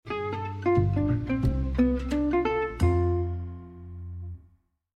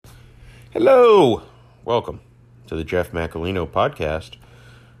Hello! Welcome to the Jeff McLernon podcast.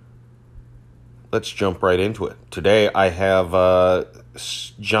 Let's jump right into it. Today I have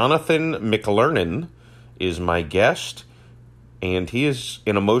Jonathan McLernon is my guest, and he is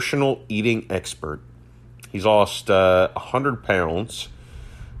an emotional eating expert. He's lost 100 pounds.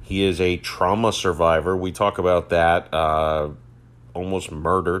 He is a trauma survivor. We talk about that. Almost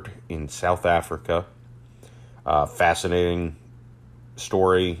murdered in South Africa. Fascinating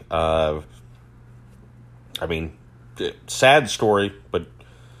story. Sad story, but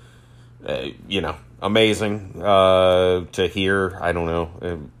amazing to hear. I don't know.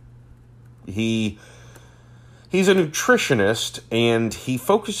 He's a nutritionist, and he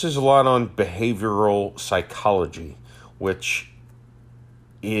focuses a lot on behavioral psychology, which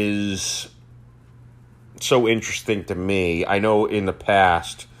is so interesting to me. I know in the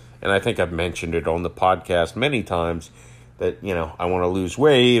past, and I think I've mentioned it on the podcast many times, that, I want to lose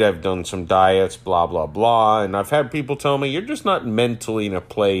weight, I've done some diets, blah, blah, blah, and I've had people tell me, you're just not mentally in a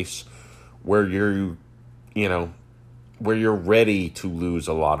place where you're ready to lose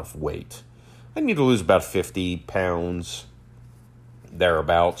a lot of weight. I need to lose about 50 pounds,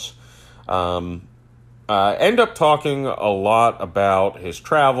 thereabouts. End up talking a lot about his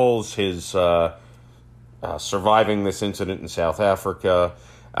travels, his surviving this incident in South Africa,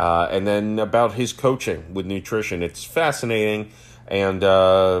 and then about his coaching with nutrition. It's fascinating, and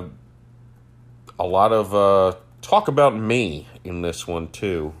a lot of talk about me in this one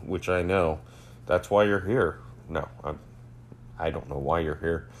too, which I know. That's why you're here. No, I don't know why you're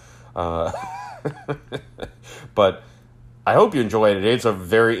here. But I hope you enjoyed it. It's a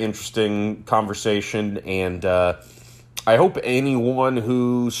very interesting conversation, and I hope anyone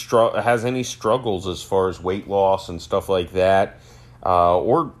who has any struggles as far as weight loss and stuff like that,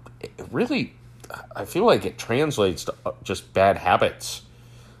 or really, I feel like it translates to just bad habits.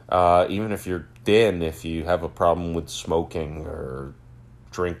 Even if you're thin, if you have a problem with smoking or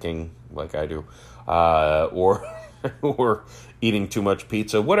drinking like I do, or or eating too much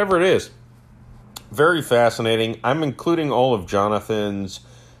pizza, whatever it is. Very fascinating. I'm including all of Jonathan's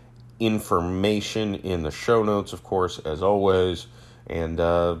information in the show notes, of course, as always. And,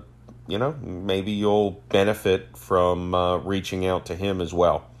 maybe you'll benefit from reaching out to him as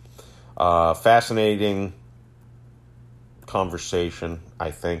well. Fascinating conversation.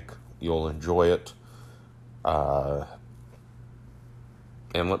 I think you'll enjoy it. And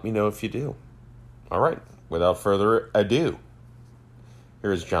let me know if you do. All right. Without further ado,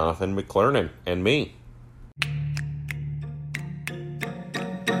 here's Jonathan McLernon and me.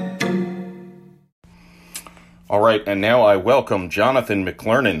 All right, and now I welcome Jonathan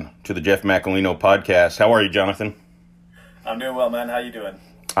McLernon to the Jeff McLernon podcast. How are you, Jonathan? I'm doing well, man. How you doing?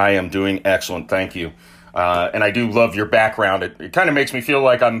 I am doing excellent, thank you. And I do love your background. It kind of makes me feel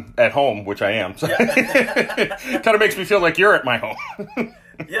like I'm at home, which I am. So yeah. It kind of makes me feel like you're at my home.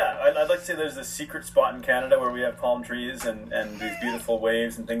 Yeah, I'd like to say there's this secret spot in Canada where we have palm trees and these beautiful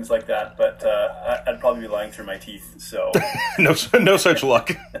waves and things like that, but I'd probably be lying through my teeth, so... No such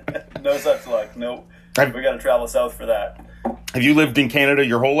luck. No such luck, no. We got to travel south for that. Have you lived in Canada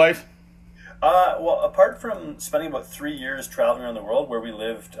your whole life? Well, apart from spending about 3 years traveling around the world where we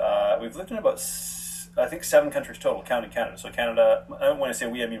lived, we've lived in about, I think, 7 countries total, counting Canada. So Canada, when I say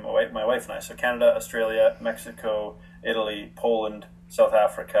we, I mean my wife and I. So Canada, Australia, Mexico, Italy, Poland, South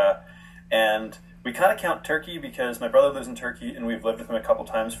Africa, and we kind of count Turkey because my brother lives in Turkey and we've lived with him a couple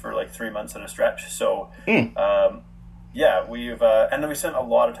times for like 3 months in a stretch. So, yeah, we've and then we spent a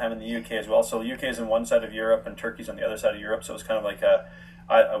lot of time in the UK as well. So the UK is on one side of Europe and Turkey's on the other side of Europe. So it's kind of like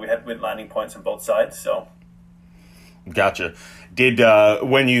we had landing points on both sides. So, gotcha. Did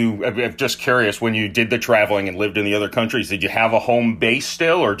I'm just curious, when you did the traveling and lived in the other countries, did you have a home base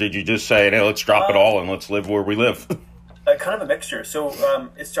still, or did you just say, hey, let's drop it all and let's live where we live? Kind of a mixture. So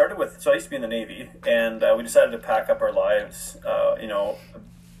it started with, I used to be in the Navy, and we decided to pack up our lives.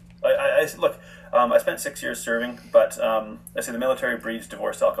 I spent 6 years serving, but I say the military breeds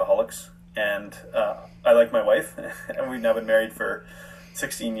divorced alcoholics, and I like my wife, and we've now been married for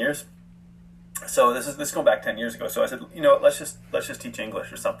 16 years. So this is going back 10 years ago. So I said, let's just teach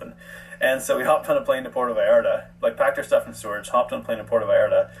English or something. And so we hopped on a plane to Puerto Vallarta, packed our stuff in storage, hopped on a plane to Puerto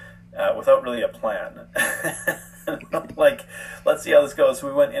Vallarta without really a plan. Let's see how this goes. So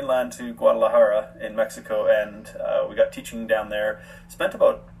we went inland to Guadalajara in Mexico, and we got teaching down there. Spent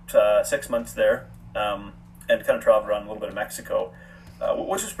about 6 months there, and kind of traveled around a little bit of Mexico,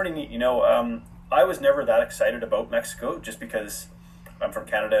 which was pretty neat. I was never that excited about Mexico just because I'm from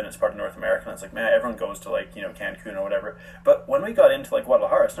Canada and it's part of North America, and it's like, man, everyone goes to Cancun or whatever. But when we got into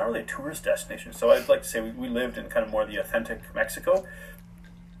Guadalajara, it's not really a tourist destination. So I'd like to say we lived in kind of more the authentic Mexico.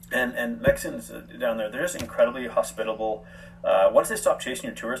 And Mexicans down there, they're just incredibly hospitable. Once they stop chasing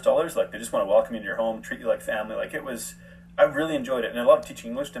your tourist dollars, like they just want to welcome you to your home, treat you like family. Like it was, I really enjoyed it, and I love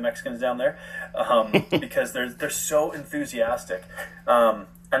teaching English to Mexicans down there because they're so enthusiastic.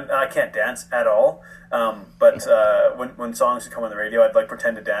 And I can't dance at all, but when songs come on the radio, I'd like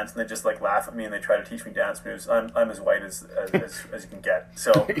pretend to dance, and they just like laugh at me, and they try to teach me dance moves. I'm as white as you can get.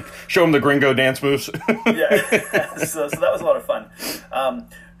 So show them the gringo dance moves. Yeah, so that was a lot of fun.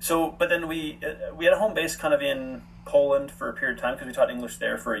 But then we had a home base kind of in Poland for a period of time because we taught English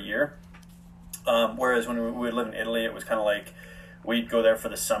there for a year. Whereas when we would live in Italy, it was kind of like we'd go there for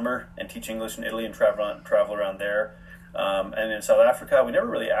the summer and teach English in Italy and travel around there. And in South Africa, we never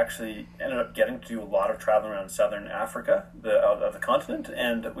really actually ended up getting to do a lot of traveling around Southern Africa, of the continent,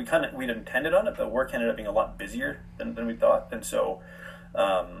 and we'd intended on it, but work ended up being a lot busier than we thought, and so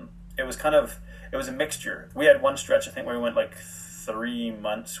it was a mixture. We had one stretch, I think, where we went like 3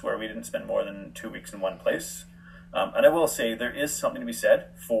 months where we didn't spend more than 2 weeks in one place, and I will say there is something to be said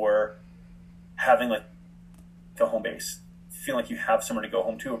for having like a home base. Feel like you have somewhere to go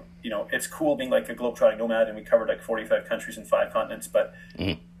home to. You know, it's cool being like a globetrotting nomad, and we covered like 45 countries and 5 continents, but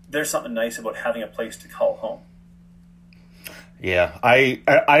there's something nice about having a place to call home. Yeah,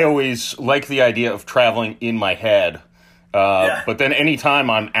 I always like the idea of traveling in my head, but then anytime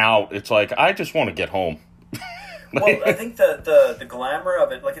I'm out, it's like, I just want to get home. Well, I think the glamour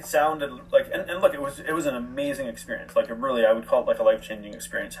of it, like it sounded like, and look, it was an amazing experience. Like I would call it like a life-changing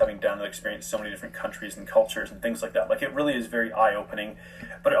experience, having done the experience so many different countries and cultures and things like that. Like it really is very eye-opening,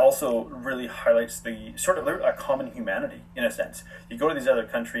 but it also really highlights the sort of a common humanity in a sense. You go to these other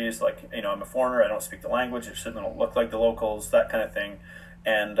countries, like, you know, I'm a foreigner, I don't speak the language, I certainly don't look like the locals, that kind of thing.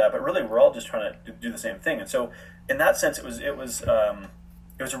 And but really, we're all just trying to do the same thing. And so, in that sense, it was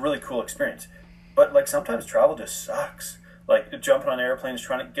a really cool experience. But like sometimes travel just sucks. Like jumping on airplanes,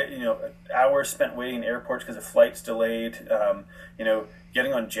 trying to get, you know, hours spent waiting in airports because the flight's delayed. You know,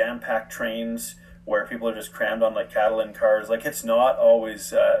 getting on jam-packed trains where people are just crammed on like cattle in cars. Like it's not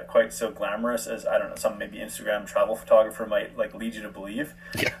always quite so glamorous as, I don't know, some maybe Instagram travel photographer might like lead you to believe.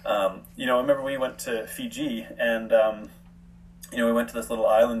 Yeah. You know, I remember we went to Fiji and you know, we went to this little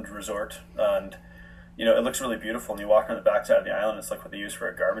island resort and, you know, it looks really beautiful, and you walk on the backside of the island, it's like what they use for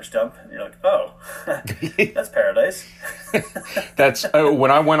a garbage dump, and you're like, oh, that's paradise. That's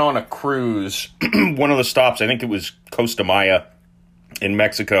when I went on a cruise, one of the stops, I think it was Costa Maya in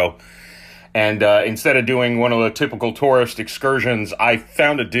Mexico, and instead of doing one of the typical tourist excursions, I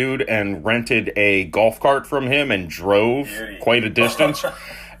found a dude and rented a golf cart from him and drove quite a distance,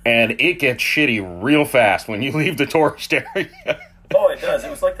 and it gets shitty real fast when you leave the tourist area. Oh, it does. It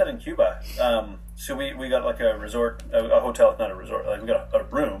was like that in Cuba. So we got like a resort, a hotel, not a resort, like we got a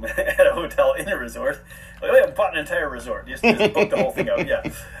room at a hotel in a resort. Like, we bought an entire resort. Just booked the whole thing out, yeah.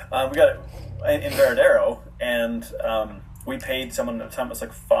 We got it in Veradero, and we paid someone at the time, it was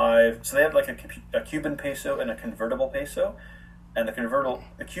like $5. So they had like a Cuban peso and a convertible peso. And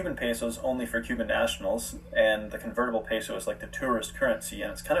the Cuban peso is only for Cuban nationals, and the convertible peso is like the tourist currency,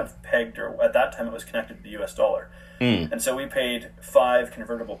 and it's kind of pegged, or at that time it was connected to the US dollar. And so we paid 5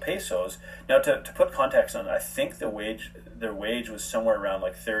 convertible pesos. Now, to put context on it, I think their wage was somewhere around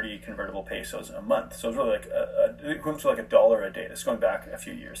like 30 convertible pesos a month. So it was really like equivalent to like $1 a day. This is going back a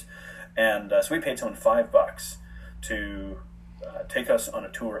few years. And so we paid someone $5 to take us on a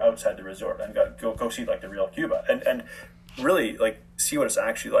tour outside the resort and go see like the real Cuba. And really like see what it's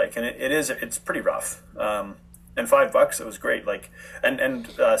actually like, and it's pretty rough. And $5, it was great. Like, and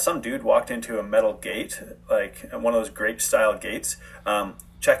some dude walked into a metal gate, like one of those great style gates,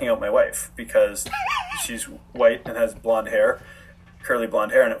 checking out my wife because she's white and has blonde hair, curly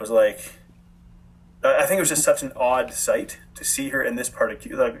blonde hair, and it was like, I think it was just such an odd sight to see her in this part of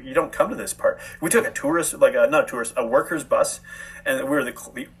Cuba. Like, you don't come to this part. We took a workers bus, and we were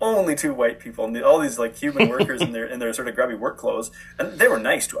the only 2 white people, and all these like Cuban workers in their sort of grubby work clothes, and they were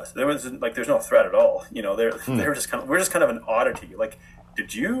nice to us. There was like, there's no threat at all. You know, they were just we're just kind of an oddity. Like,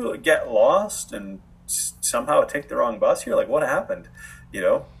 did you get lost and somehow take the wrong bus here? Like, what happened? You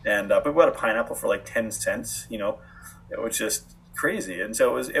know, and but we got a pineapple for like 10 cents. You know, it was just crazy. And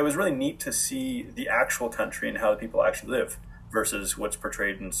so it was really neat to see the actual country and how the people actually live versus what's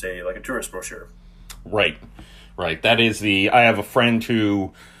portrayed in, say, like a tourist brochure. Right. That is I have a friend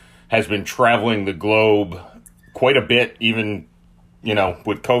who has been traveling the globe quite a bit, even, you know,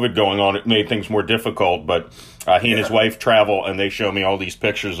 with COVID going on, it made things more difficult, but he and his wife travel, and they show me all these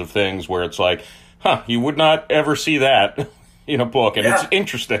pictures of things where it's like, you would not ever see that in a book, and it's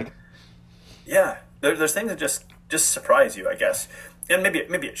interesting. Yeah, there's things that just surprise you, I guess. And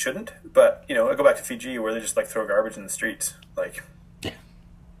maybe it shouldn't, but, you know, I go back to Fiji where they just like throw garbage in the streets. Like,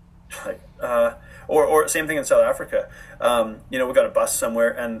 like, or same thing in South Africa. We got a bus somewhere,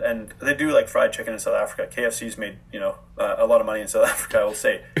 and they do like fried chicken in South Africa. KFC's made a lot of money in South Africa, I will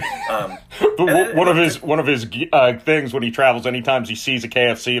say. One of his things when he travels, anytime he sees a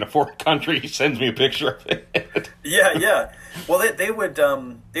KFC in a foreign country, he sends me a picture of it. Yeah. Well, they'd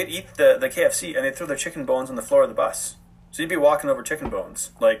eat the KFC and they'd throw their chicken bones on the floor of the bus. So you'd be walking over chicken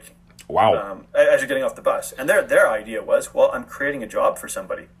bones, like, wow, as you're getting off the bus. And their idea was, well, I'm creating a job for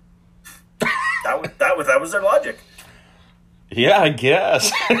somebody. That was their logic. Yeah, I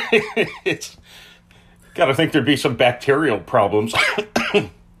guess. It's got to think there'd be some bacterial problems.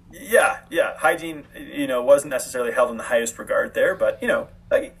 Yeah. Hygiene, wasn't necessarily held in the highest regard there, but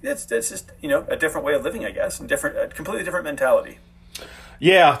it's just a different way of living, I guess, and a completely different mentality.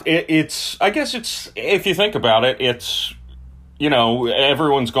 Yeah, I guess it's, if you think about it, it's,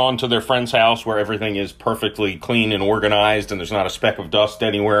 everyone's gone to their friend's house where everything is perfectly clean and organized and there's not a speck of dust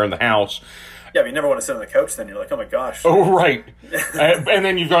anywhere in the house. Yeah, but you never want to sit on the couch then. You're like, oh my gosh. Oh, right. And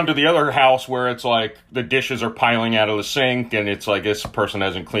then you've gone to the other house where it's like the dishes are piling out of the sink and it's like this person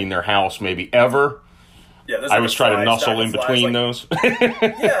hasn't cleaned their house maybe ever. Yeah, I was trying to nuzzle in between those.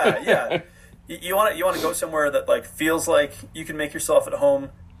 Yeah. You want to go somewhere that like feels like you can make yourself at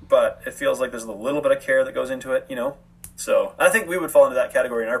home, but it feels like there's a little bit of care that goes into it, So I think we would fall into that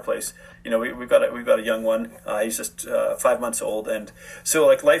category in our place. We've got a young one. He's just 5 months old, and so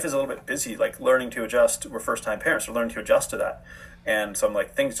like life is a little bit busy. Like learning to adjust. We're first time parents. We're learning to adjust to that. And so I'm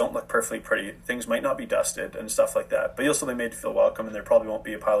like, things don't look perfectly pretty. Things might not be dusted and stuff like that. But you'll still be made to feel welcome, and there probably won't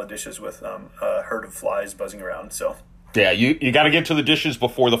be a pile of dishes with a herd of flies buzzing around. So yeah, you got to get to the dishes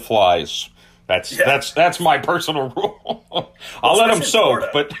before the flies. That's my personal rule. I'll let them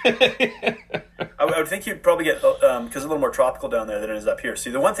soak, but I would think you'd probably get because it's a little more tropical down there than it is up here.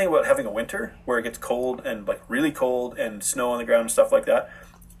 See, the one thing about having a winter where it gets cold and like really cold and snow on the ground and stuff like that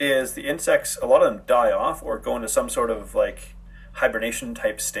is the insects. A lot of them die off or go into some sort of like hibernation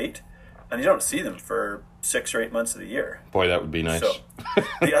type state, and you don't see them for 6 or 8 months of the year. Boy, that would be nice. So,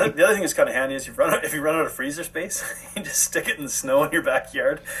 the other thing that's kind of handy is if you run out of freezer space, you just stick it in the snow in your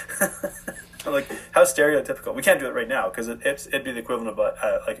backyard. Like, how stereotypical. We can't do it right now because it'd be the equivalent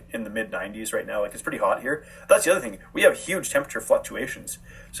of like in the mid-90s right now. Like, it's pretty hot here. That's the other thing. We have huge temperature fluctuations.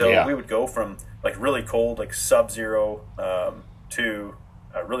 So we would go from like really cold, like sub-zero, to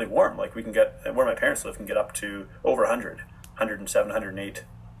really warm. Like we can get, where my parents live, can get up to over 100, 107, 108.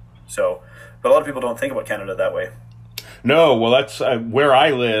 So, but a lot of people don't think about Canada that way. No, well, that's where I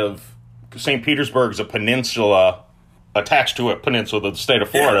live. St. Petersburg is a peninsula attached to a peninsula of the state of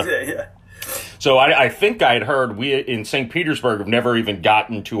Florida. Yeah. So I think I'd heard we in St. Petersburg have never even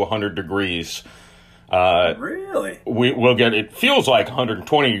gotten to 100 degrees. Really? We'll get, it feels like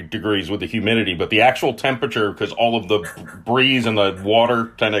 120 degrees with the humidity, but the actual temperature, because all of the breeze and the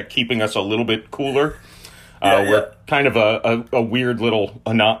water kind of keeping us a little bit cooler, we're kind of a weird little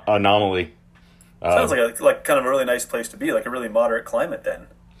anomaly. Sounds like kind of a really nice place to be, like a really moderate climate then,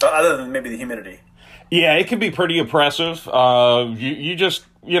 other than maybe the humidity. Yeah, it can be pretty oppressive. You just,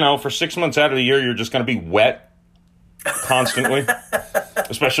 for 6 months out of the year, you're just going to be wet constantly,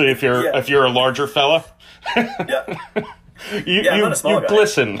 especially if you're a larger fella. Yeah. you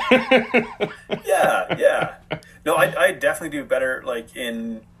glisten. Yeah. No, I definitely do better like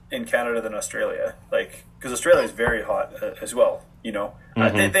in Canada than Australia, like because Australia is very hot as well. They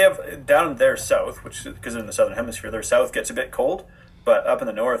have down their south, which because they're in the southern hemisphere, their south gets a bit cold. But up in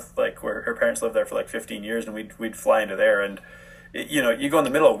the north, like where her parents lived there for like 15 years, and we'd fly into there, and you go in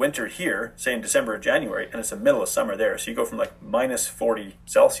the middle of winter here, say in December or January, and it's the middle of summer there. So you go from like minus 40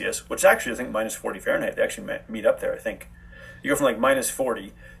 Celsius, which actually I think minus 40 Fahrenheit. They actually meet up there. I think you go from like minus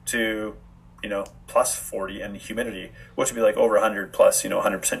 40 to plus 40 and humidity, which would be like over 100 plus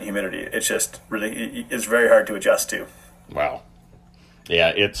 100% humidity. It's just really it's very hard to adjust to. Wow. Yeah,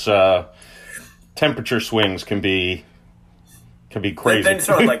 it's temperature swings can be crazy. Then you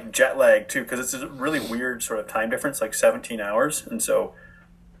throw in like jet lag too, because it's a really weird sort of time difference, like 17 hours, and so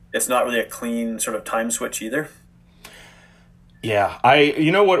it's not really a clean sort of time switch either. Yeah,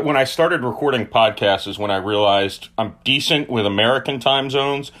 when I started recording podcasts is when I realized I'm decent with American time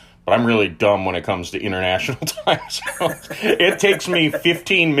zones, but I'm really dumb when it comes to international time zones. It takes me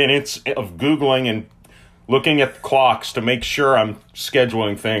 15 minutes of Googling and looking at the clocks to make sure I'm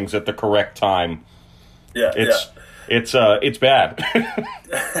scheduling things at the correct time. Yeah, It's bad.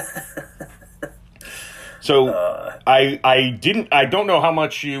 So I don't know how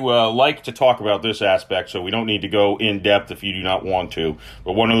much you like to talk about this aspect, so we don't need to go in depth if you do not want to.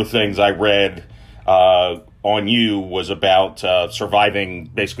 But one of the things I read on you was about surviving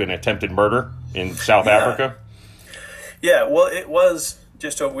basically an attempted murder in South Africa. Yeah, well, it was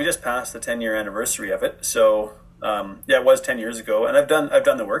we just passed the 10-year anniversary of it. So yeah, it was 10 years ago, and I've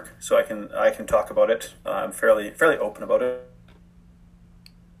done the work, so I can talk about it. I'm fairly open about it.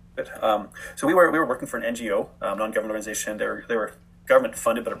 So we were working for an NGO, non-government organization. They were government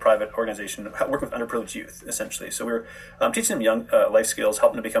funded, but a private organization working with underprivileged youth, essentially. So we were teaching them young life skills,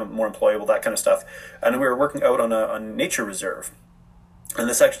 helping them become more employable, that kind of stuff. And we were working out on a nature reserve. And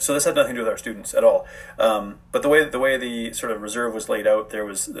this had nothing to do with our students at all. But the way the sort of reserve was laid out, there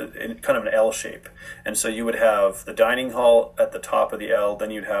was kind of an L shape. And so you would have the dining hall at the top of the L, then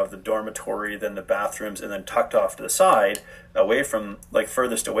you'd have the dormitory, then the bathrooms, and then tucked off to the side,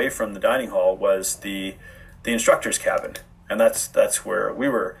 furthest away from the dining hall, was the instructor's cabin. And that's where we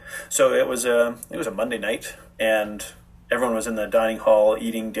were. So it was a Monday night, and everyone was in the dining hall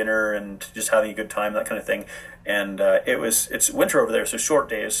eating dinner and just having a good time, that kind of thing. And it's winter over there, so short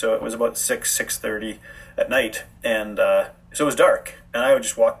days. So it was about 6:30 at night, and so it was dark. And I would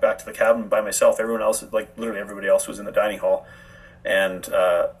just walk back to the cabin by myself. Everyone else, like literally everybody else, was in the dining hall, and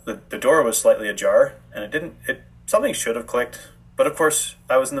the door was slightly ajar, and something should have clicked. But of course,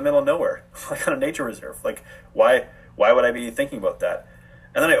 I was in the middle of nowhere, like on a nature reserve. Like why would I be thinking about that?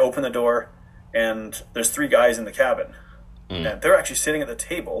 And then I open the door, and there's 3 guys in the cabin. And they're actually sitting at the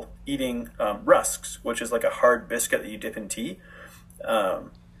table eating rusks, which is like a hard biscuit that you dip in tea.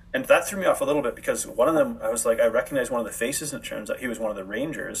 And that threw me off a little bit, because one of them, I recognized one of the faces, and it turns out he was one of the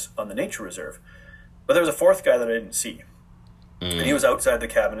rangers on the nature reserve. But there was a 4th guy that I didn't see. And he was outside the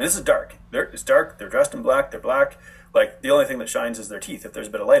cabin. And this is dark. It's dark. They're dressed in black. They're black. Like, the only thing that shines is their teeth, if there's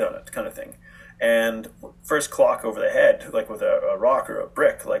a bit of light on it, kind of thing. And first clock over the head, like with a rock or a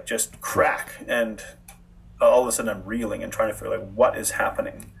brick, like just crack. And all of a sudden I'm reeling and trying to figure, like, what is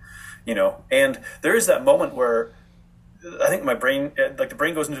happening, And there is that moment where I think my brain, like the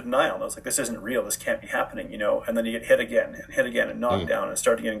brain goes into denial. And I was like, this isn't real. This can't be happening, And then you get hit again and knocked down and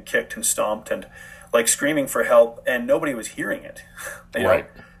started getting kicked and stomped and like screaming for help, and nobody was hearing it. Right.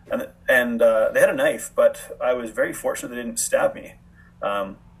 And they had a knife, but I was very fortunate they didn't stab me.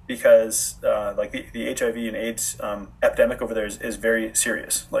 Because like the HIV and AIDS epidemic over there is very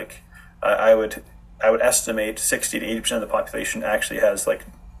serious. Like I would estimate 60 to 80% of the population actually has like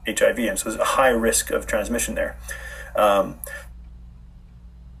HIV, and so there's a high risk of transmission there. So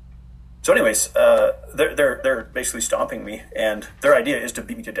anyways, they're basically stomping me, and their idea is to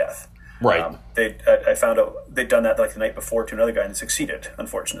beat me to death. Right. I found out they'd done that like the night before to another guy and succeeded,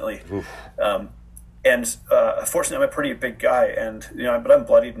 unfortunately. And fortunately, I'm a pretty big guy, and but I'm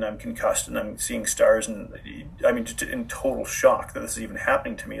bloodied and I'm concussed and I'm seeing stars, and I mean, just in total shock that this is even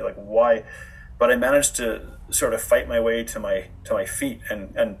happening to me. Like, why? But I managed to sort of fight my way to my feet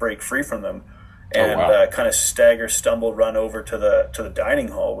and break free from them, and kind of stagger, stumble, run over to the dining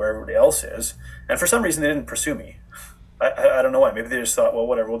hall where everybody else is. And for some reason, they didn't pursue me. I don't know why. Maybe they just thought, well,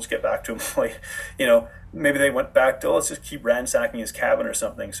 whatever, we'll just get back to him. Like, maybe they went back to, let's just keep ransacking his cabin or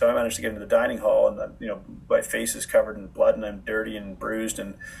something. So I managed to get into the dining hall, and my face is covered in blood, and I'm dirty and bruised,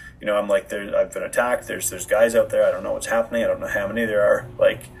 and I'm like, I've been attacked. There's guys out there. I don't know what's happening. I don't know how many there are.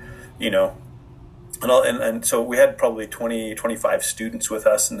 Like, and so we had probably 20, 25 students with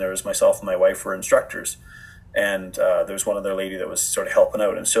us, and there was myself and my wife were instructors, and there was one other lady that was sort of helping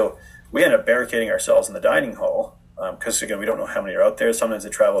out, and so we ended up barricading ourselves in the dining hall. Because again, we don't know how many are out there. Sometimes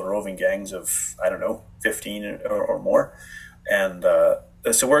they travel in roving gangs of 15 or more, and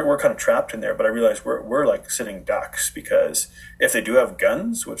so we're kind of trapped in there. But I realized we're like sitting ducks, because if they do have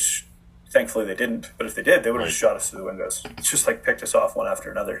guns, which thankfully they didn't, but if they did, they would have just shot us through the windows. It's just like picked us off one after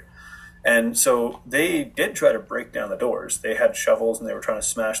another. And so they did try to break down the doors. They had shovels and they were trying to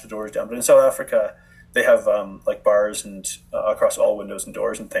smash the doors down. But in South Africa, they have like bars and across all windows and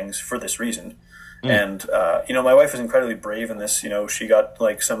doors and things for this reason. And, my wife was incredibly brave in this. She got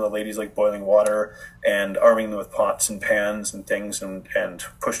like some of the ladies like boiling water and arming them with pots and pans and things, and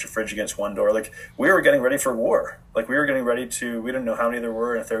pushed a fridge against one door. Like, we were getting ready for war. Like, we were getting ready we didn't know how many there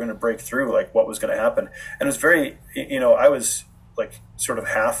were, and if they were going to break through, like what was going to happen. And it was very, I was like sort of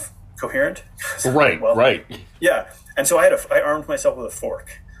half coherent. Right. Right. Yeah. And so I armed myself with a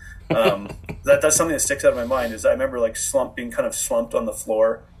fork. That's something that sticks out of my mind. Is I remember like being kind of slumped on the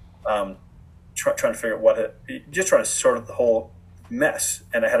floor, trying to figure out just trying to sort out the whole mess.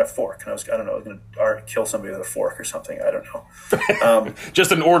 And I had a fork, and I was going to kill somebody with a fork or something. I don't know.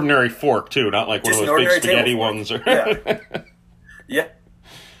 Just an ordinary fork too, not like one of those big spaghetti ones. Or Yeah.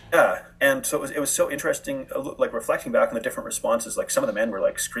 Yeah. And so it was so interesting, like reflecting back on the different responses. Like, some of the men were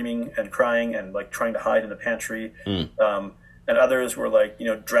like screaming and crying and like trying to hide in the pantry. And others were like,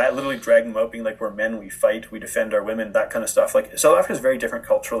 literally dragging them out, being like, we're men, we fight, we defend our women, that kind of stuff. Like, South Africa is very different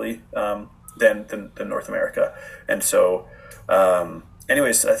culturally than North America. And so,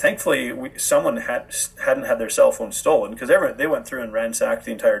 anyways, thankfully, someone hadn't had their cell phone stolen because they went through and ransacked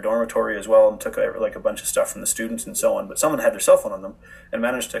the entire dormitory as well and took like a bunch of stuff from the students and so on. But someone had their cell phone on them and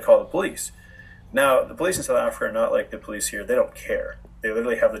managed to call the police. Now, the police in South Africa are not like the police here. They don't care. They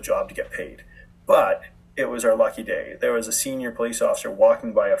literally have the job to get paid. But it was our lucky day. There was a senior police officer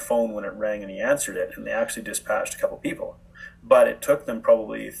walking by a phone when it rang, and he answered it, and they actually dispatched a couple people. But it took them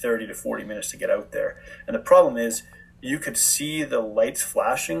probably 30 to 40 minutes to get out there. And the problem is, you could see the lights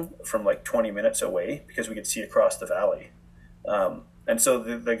flashing from like 20 minutes away because we could see across the valley. And so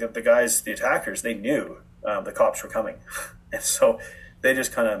the guys, the attackers, they knew the cops were coming. And so they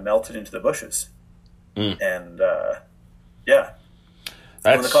just kind of melted into the bushes. And yeah.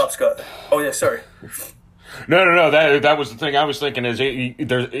 When the cops got... Oh, yeah, sorry. No. That was the thing I was thinking. Is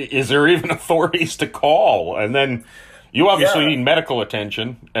there even authorities to call? And then you obviously need medical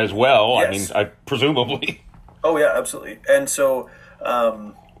attention as well. Yes. I mean, presumably. Oh, yeah, absolutely. And so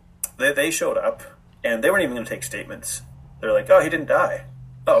they showed up, and they weren't even going to take statements. They're like, oh, he didn't die.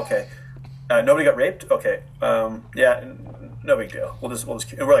 Oh, okay. Nobody got raped? Okay. Yeah, no big deal. We'll just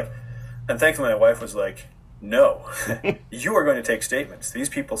and we're like... And thankfully my wife was like, no, you are going to take statements. These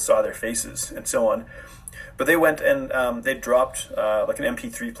people saw their faces and so on. But they went and they dropped like an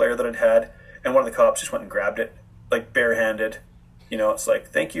MP3 player that I'd had, and one of the cops just went and grabbed it, like barehanded. You know, it's like,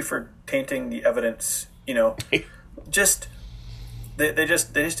 thank you for tainting the evidence. You know, just they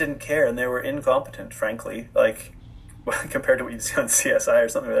just didn't care, and they were incompetent, frankly. Like compared to what you'd see on CSI or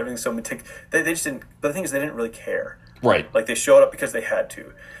something, everything's so meticulous. They just didn't. But the thing is, they didn't really care. Right. Like they showed up because they had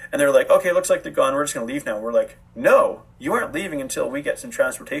to. And they're like, okay, looks like they're gone. We're just going to leave now. We're like, no, you aren't leaving until we get some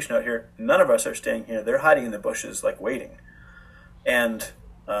transportation out here. None of us are staying here. They're hiding in the bushes, like waiting. And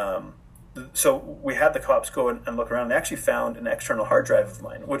so we had the cops go and look around. They actually found an external hard drive of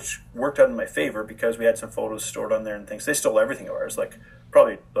mine, which worked out in my favor because we had some photos stored on there and things. They stole everything of ours, like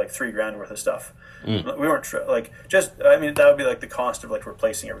probably like $3,000 worth of stuff. We weren't like just. I mean, that would be like the cost of like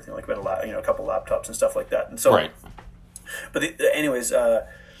replacing everything. Like we had a couple laptops and stuff like that. And so, right. But anyways.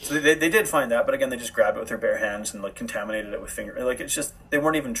 So they did find that, but again, they just grabbed it with their bare hands and like contaminated it with finger. Like it's just they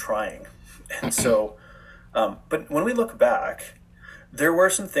weren't even trying, and so. But when we look back, there were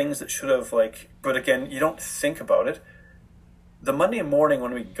some things that should have like. But again, you don't think about it. The Monday morning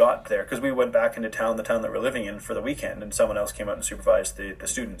when we got there, because we went back into town, the town that we're living in for the weekend, and someone else came out and supervised the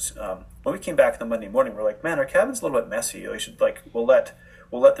students. When we came back the Monday morning, we're like, man, our cabin's a little bit messy. We should like we'll let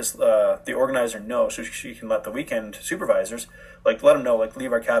this the organizer know so she can let the weekend supervisors like let them know, like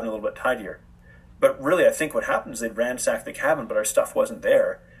leave our cabin a little bit tidier. But really, I think what happened is they'd ransack the cabin, but our stuff wasn't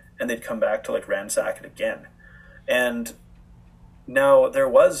there, and they'd come back to like ransack it again. And now there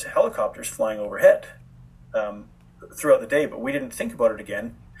was helicopters flying overhead throughout the day, but we didn't think about it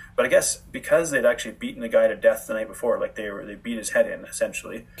again. But I guess because they'd actually beaten a guy to death the night before, like they beat his head in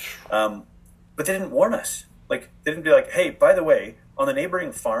essentially, but they didn't warn us. Like they didn't be like, hey, by the way, on the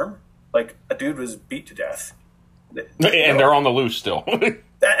neighboring farm, like a dude was beat to death. And they're on the loose still.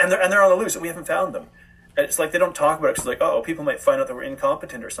 and they're on the loose, and we haven't found them. And it's like they don't talk about it because like, oh, people might find out that we're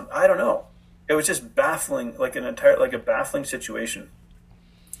incompetent or something. I don't know. It was just baffling, like a baffling situation.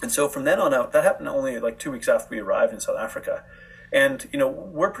 And so from then on out, that happened only like 2 weeks after we arrived in South Africa. And you know,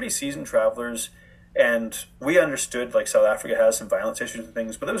 we're pretty seasoned travelers, and we understood like South Africa has some violence issues and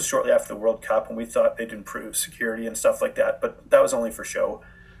things, but that was shortly after the World Cup, and we thought they'd improve security and stuff like that. But that was only for show.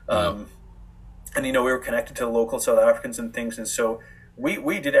 And you know, we were connected to the local South Africans and things, and so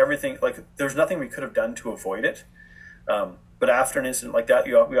we did everything. Like there's nothing we could have done to avoid it. But after an incident like that,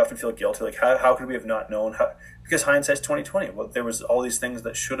 we often feel guilty. Like how could we have not known? Because hindsight's 2020. Well, there was all these things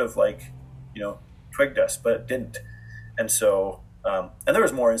that should have like, you know, twigged us, but it didn't. And so, and there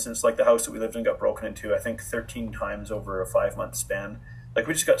was more incidents. Like the house that we lived in got broken into, I think 13 times over a 5-month span. Like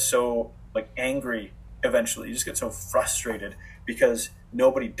we just got so like angry. Eventually, you just get so frustrated because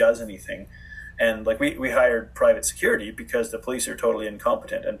nobody does anything. And like we hired private security because the police are totally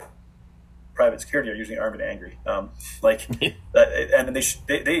incompetent, and private security are usually armed and angry. And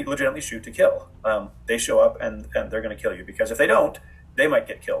they legitimately shoot to kill. They show up and they're going to kill you, because if they don't, they might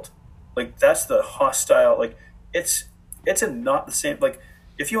get killed. Like that's the hostile. Like it's not the same. Like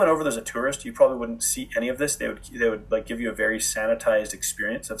if you went over there as a tourist, you probably wouldn't see any of this. They would like give you a very sanitized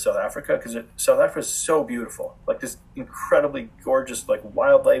experience of South Africa, because South Africa is so beautiful. Like this incredibly gorgeous like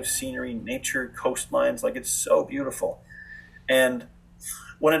wildlife, scenery, nature, coastlines. Like it's so beautiful. And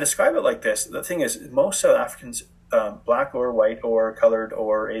when I describe it like this, the thing is, most South Africans, black or white or colored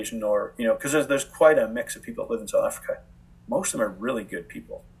or Asian, or you know, because there's quite a mix of people that live in South Africa. Most of them are really good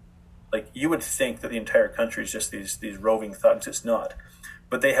people. Like you would think that the entire country is just these roving thugs. It's not.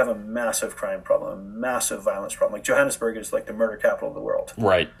 but they have a massive crime problem, a massive violence problem. Like Johannesburg is like the murder capital of the world.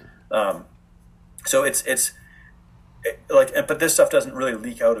 Right. So but this stuff doesn't really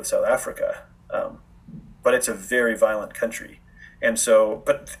leak out of South Africa. But it's a very violent country. And so,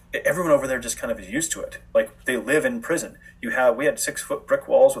 but everyone over there just kind of is used to it. Like, they live in prison. We had 6-foot brick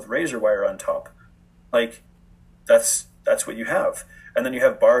walls with razor wire on top. Like, that's what you have. And then you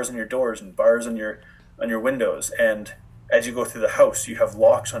have bars on your doors and bars on your windows. And as you go through the house, you have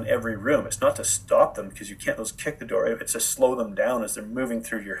locks on every room. It's not to stop them because you can't just kick the door. It's to slow them down as they're moving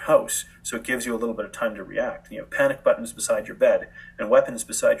through your house. So it gives you a little bit of time to react. And you have panic buttons beside your bed and weapons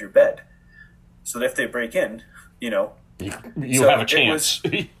beside your bed. So that if they break in, you have a chance.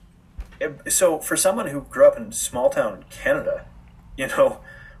 So for someone who grew up in small town Canada,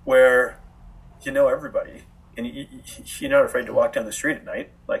 where everybody, and you're not afraid to walk down the street at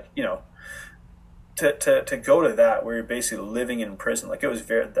night, like, to go to that where you're basically living in prison, like, it was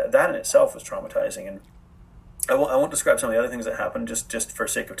that in itself was traumatizing. And I won't describe some of the other things that happened just for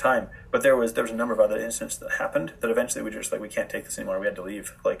sake of time, but there was a number of other incidents that happened that eventually we just, like, we can't take this anymore. We had to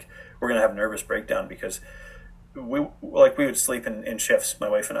leave. Like, we're gonna have a nervous breakdown because we would sleep in shifts, my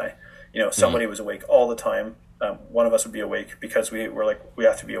wife and I. Somebody was awake all the time. One of us would be awake because we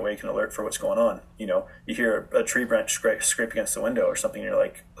have to be awake and alert for what's going on. You hear a tree branch scrape against the window or something, and you're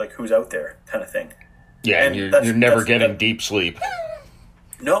like who's out there, kind of thing. Yeah, and you're never getting deep sleep.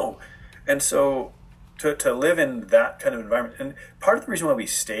 No, and so to live in that kind of environment, and part of the reason why we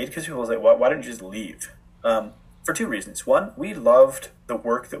stayed, because people was like, why didn't you just leave? For two reasons. One, we loved the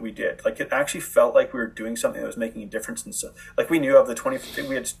work that we did. Like, it actually felt like we were doing something that was making a difference in stuff. Like, we knew of the 20,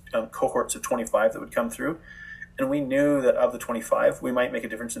 we had cohorts of 25 that would come through, and we knew that of the 25, we might make a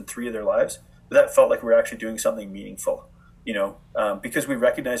difference in 3 of their lives. But that felt like we were actually doing something meaningful, because we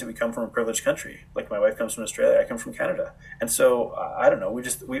recognize that we come from a privileged country. Like, my wife comes from Australia, I come from Canada. And so, I don't know, we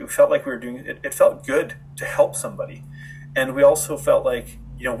felt like we were doing it. It felt good to help somebody. And we also felt like,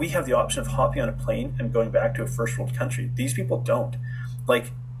 we have the option of hopping on a plane and going back to a first world country. These people don't. Like,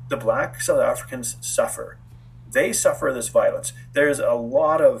 the Black South Africans suffer. They suffer this violence. There's a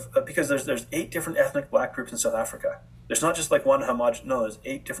lot of, because there's 8 different ethnic Black groups in South Africa. There's not just like one homogeneous, no, there's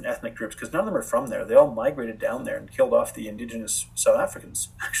 8 different ethnic groups, because none of them are from there. They all migrated down there and killed off the indigenous South Africans,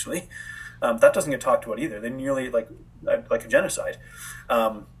 actually. That doesn't get talked about either. They nearly, like a genocide.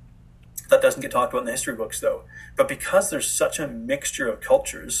 That doesn't get talked about in the history books, though. But because there's such a mixture of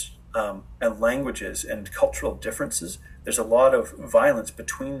cultures and languages and cultural differences, there's a lot of violence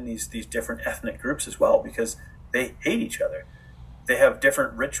between these different ethnic groups as well, because they hate each other. They have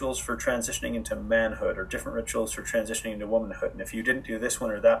different rituals for transitioning into manhood, or different rituals for transitioning into womanhood. And if you didn't do this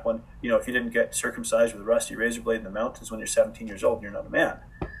one or that one, if you didn't get circumcised with a rusty razor blade in the mountains when you're 17 years old, you're not a man.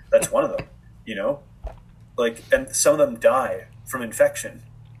 That's one of them, Like, and some of them die from infection,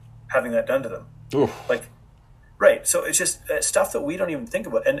 having that done to them. Oof. Like, right. So it's just stuff that we don't even think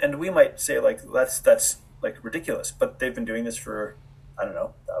about. And we might say, like, that's like ridiculous, but they've been doing this for, I don't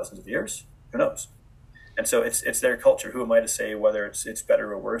know, thousands of years. Who knows? And so it's their culture. Who am I to say whether it's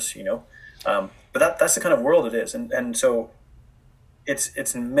better or worse, But that's the kind of world it is. And so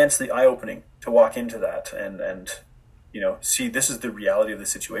it's immensely eye-opening to walk into that and see this is the reality of the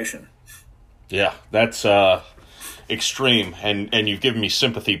situation. Yeah, that's extreme, and you've given me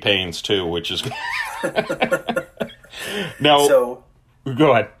sympathy pains too, which is now. So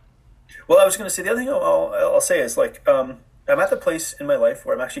go ahead. Well, I was going to say the other thing I'll say is, like, I'm at the place in my life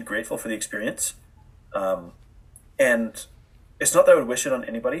where I'm actually grateful for the experience, and it's not that I would wish it on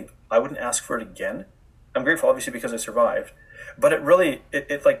anybody. I wouldn't ask for it again. I'm grateful, obviously, because I survived. But it really,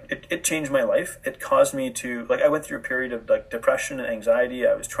 it changed my life. It caused me to, like, I went through a period of, like, depression and anxiety.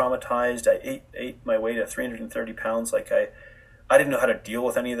 I was traumatized. I ate my way to 330 pounds. Like, I didn't know how to deal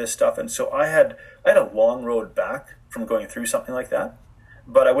with any of this stuff. And so I had a long road back from going through something like that.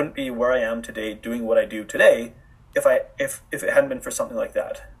 But I wouldn't be where I am today doing what I do today if it hadn't been for something like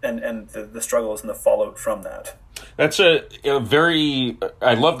that and the struggles and the fallout from that. That's a very,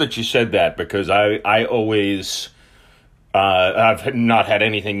 I love that you said that, because I always, I've not had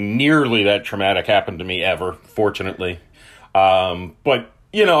anything nearly that traumatic happen to me ever, fortunately. But,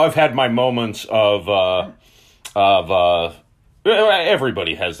 I've had my moments of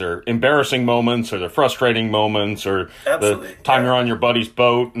everybody has their embarrassing moments or their frustrating moments, or Absolutely. The time you're on your buddy's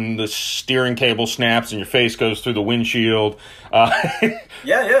boat and the steering cable snaps and your face goes through the windshield.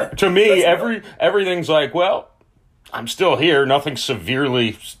 Yeah. To me, everything's like, well, I'm still here. Nothing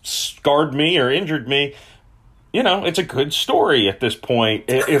severely scarred me or injured me. It's a good story at this point.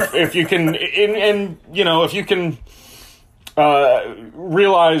 If you can, if you can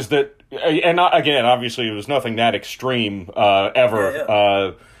realize that And again, obviously, it was nothing that extreme ever.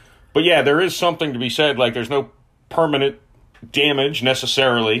 Yeah. But yeah, there is something to be said. Like, there's no permanent damage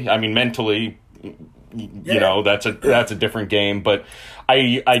necessarily. I mean, mentally, you know, that's a different game. But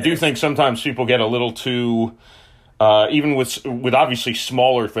I do think sometimes people get a little too, even with obviously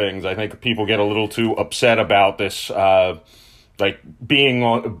smaller things. I think people get a little too upset about this, like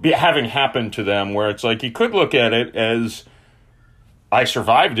having happened to them. Where it's like, you could look at it as, I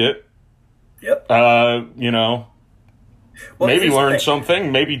survived it. Yep. You know, Well, maybe learned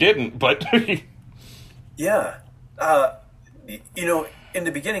something, maybe didn't, but yeah. You know, in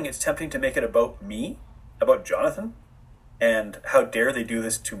the beginning, it's tempting to make it about me, about Jonathan, and how dare they do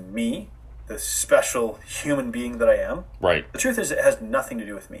this to me, the special human being that I am. right. The truth is, it has nothing to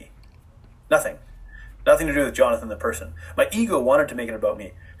do with me. Nothing. Nothing to do with Jonathan the person. My ego wanted to make it about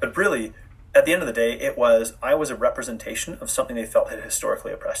me, but really, at the end of the day, I was a representation of something they felt had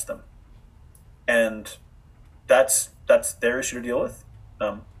historically oppressed them. And that's their issue to deal with.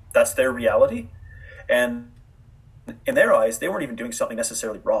 That's their reality. And in their eyes, they weren't even doing something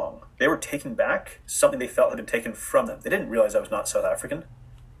necessarily wrong. They were taking back something they felt had been taken from them. They didn't realize I was not South African.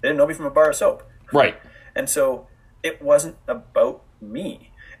 They didn't know me from a bar of soap. Right. And so it wasn't about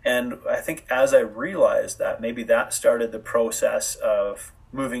me. And I think as I realized that, maybe that started the process of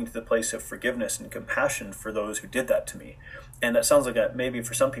moving to the place of forgiveness and compassion for those who did that to me. And that sounds like maybe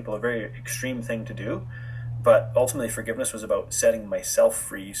for some people a very extreme thing to do, but ultimately forgiveness was about setting myself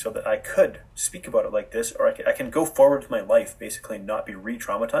free so that I could speak about it like this, or I can go forward with my life basically and not be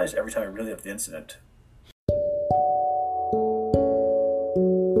re-traumatized every time I relive the incident.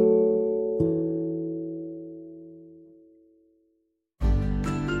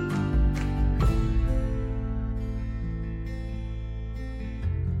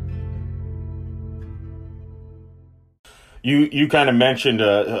 You kind of mentioned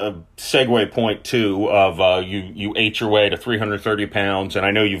a segue point too of you ate your way to 330 pounds, and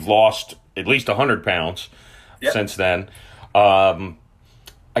I know you've lost at least 100 pounds since then. I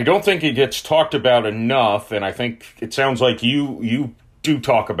don't think it gets talked about enough, and I think it sounds like you do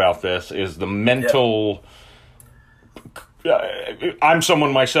talk about this, is the mental. I'm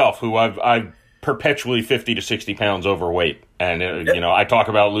someone myself who I've perpetually 50 to 60 pounds overweight. And, you know, I talk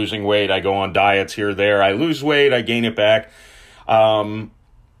about losing weight. I go on diets here or there. I lose weight. I gain it back.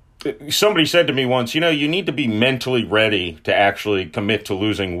 Somebody said to me once, you know, you need to be mentally ready to actually commit to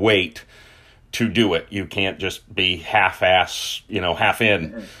losing weight to do it. You can't just be half-ass, you know, half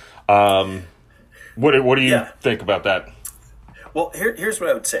in. What do you think about that? Well, here's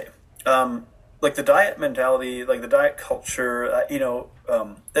what I would say. Like the diet mentality, like the diet culture,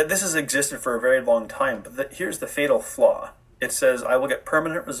 that this has existed for a very long time. But here's the fatal flaw. It says, I will get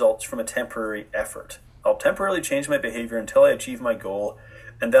permanent results from a temporary effort. I'll temporarily change my behavior until I achieve my goal,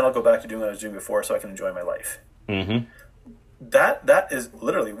 and then I'll go back to doing what I was doing before so I can enjoy my life. Mm-hmm. That is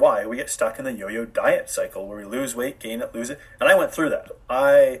literally why we get stuck in the yo-yo diet cycle where we lose weight, gain it, lose it. And I went through that.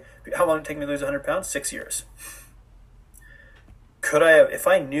 How long did it take me to lose 100 pounds? 6 years. Could I have, if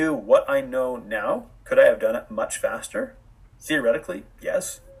I knew what I know now, could I have done it much faster? Theoretically,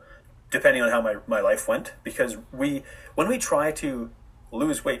 yes. Depending on how my life went. Because when we try to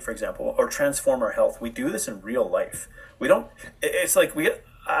lose weight, for example, or transform our health, we do this in real life. It's like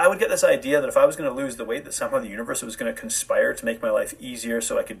I would get this idea that if I was going to lose the weight, that somehow the universe was going to conspire to make my life easier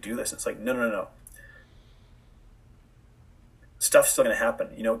so I could do this. It's like, no. Stuff's still going to happen.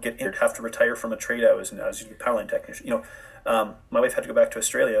 You know, get injured, have to retire from a trade I was a power line technician. You know, my wife had to go back to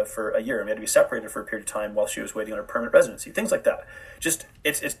Australia for a year, and we had to be separated for a period of time while she was waiting on her permanent residency. Things like that. Just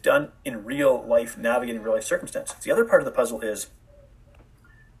it's done in real life, navigating real life circumstances. The other part of the puzzle is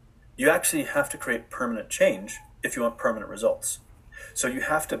you actually have to create permanent change if you want permanent results. So you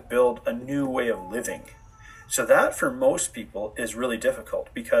have to build a new way of living. So that for most people is really difficult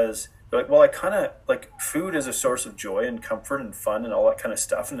because they're like, well, I kind of like food is a source of joy and comfort and fun and all that kind of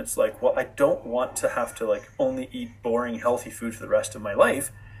stuff. And it's like, well, I don't want to have to like only eat boring, healthy food for the rest of my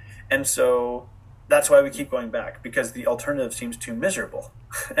life. And so that's why we keep going back, because the alternative seems too miserable.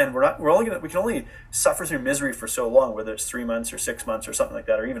 And we can only suffer through misery for so long, whether it's 3 months or 6 months or something like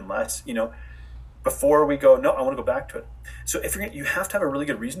that, or even less, you know, before we go, no, I want to go back to it. So if you have to have a really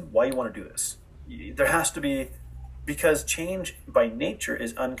good reason why you want to do this. There has to be, because change by nature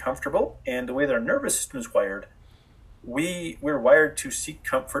is uncomfortable, and the way that our nervous system is wired, we're wired to seek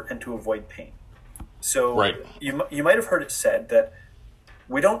comfort and to avoid pain. So right. You might have heard it said that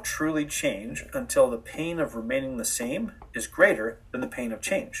we don't truly change until the pain of remaining the same is greater than the pain of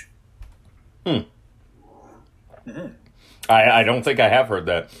change. Mm-hmm. I don't think I have heard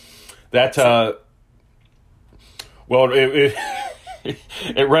that. That well, it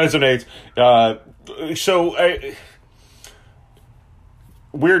resonates.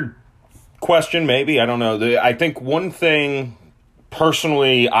 Weird question, maybe. I don't know. I think one thing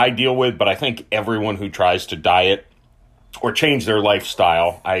personally I deal with, but I think everyone who tries to diet or change their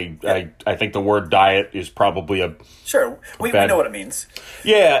lifestyle, I think the word diet is probably sure. We know what it means.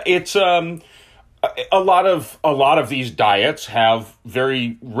 Yeah, it's a lot of these diets have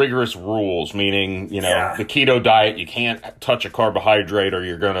very rigorous rules, meaning, the keto diet, you can't touch a carbohydrate or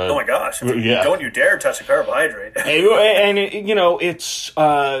you're going to... Oh my gosh. Don't you dare touch a carbohydrate. And it's...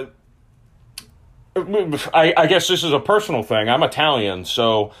 I guess this is a personal thing. I'm Italian,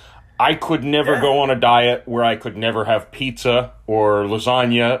 so I could never go on a diet where I could never have pizza or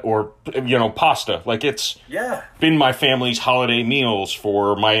lasagna or, pasta. Like, it's been my family's holiday meals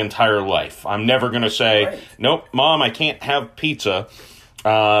for my entire life. I'm never going to say, nope, Mom, I can't have pizza.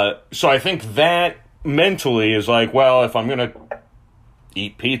 So I think that mentally is like, well, if I'm going to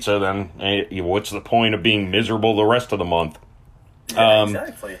eat pizza, then what's the point of being miserable the rest of the month? Yeah,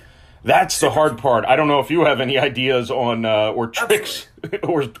 exactly. That's the hard part. I don't know if you have any ideas on or tricks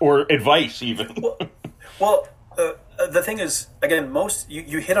or advice even. Well, the thing is, again,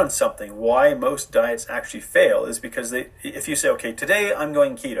 you hit on something. Why most diets actually fail is because if you say, okay, today I'm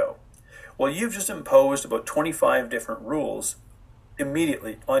going keto, well, you've just imposed about 25 different rules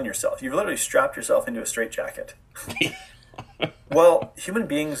immediately on yourself. You've literally strapped yourself into a straitjacket. Well, human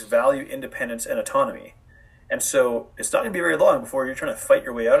beings value independence and autonomy. And so it's not going to be very long before you're trying to fight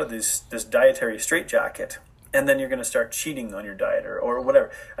your way out of this dietary straitjacket, and then you're going to start cheating on your diet or whatever.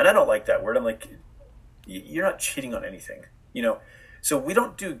 And I don't like that word. I'm like, you're not cheating on anything, So we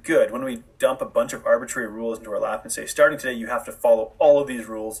don't do good when we dump a bunch of arbitrary rules into our lap and say, starting today, you have to follow all of these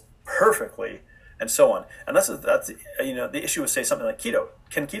rules perfectly, and so on. And that's the issue with, say, something like keto.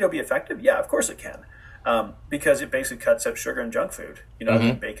 Can keto be effective? Yeah, of course it can, because it basically cuts out sugar and junk food,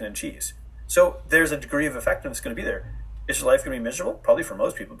 bacon and cheese. So there's a degree of effectiveness going to be there. Is your life going to be miserable? Probably for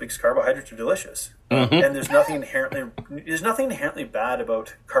most people, because carbohydrates are delicious, and there's nothing inherently bad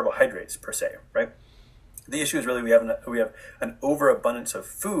about carbohydrates per se, right? The issue is really we have an overabundance of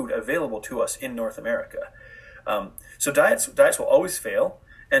food available to us in North America. So diets will always fail.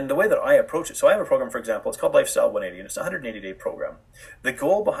 And the way that I approach it, so I have a program, for example, it's called Lifestyle 180, and it's a 180-day program. The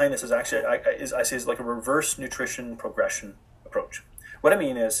goal behind this is actually, I say, is like a reverse nutrition progression approach. What I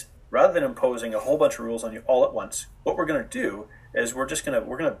mean is, rather than imposing a whole bunch of rules on you all at once, what we're going to do is we're going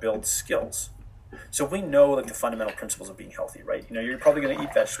to build skills. So we know like the fundamental principles of being healthy, right? You're probably going to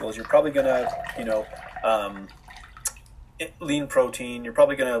eat vegetables. You're probably going to, lean protein. You're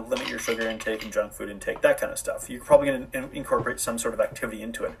probably going to limit your sugar intake and junk food intake, that kind of stuff. You're probably going to incorporate some sort of activity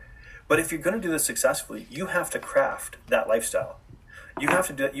into it. But if you're going to do this successfully, you have to craft that lifestyle. You have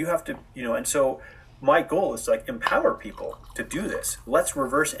to do it. You have to, and so my goal is to empower people to do this. Let's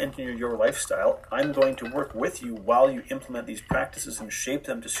reverse engineer your lifestyle. I'm going to work with you while you implement these practices and shape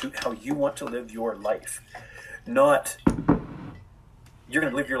them to suit how you want to live your life. Not, you're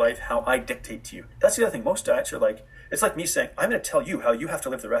going to live your life how I dictate to you. That's the other thing. Most diets are it's like me saying, I'm going to tell you how you have to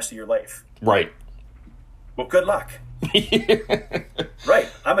live the rest of your life. Right. Well, good luck. Right.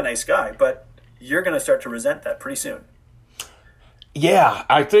 I'm a nice guy, but you're going to start to resent that pretty soon. Yeah,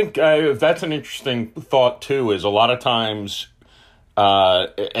 I think that's an interesting thought, too, is a lot of times,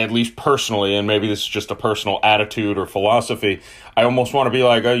 at least personally, and maybe this is just a personal attitude or philosophy, I almost want to be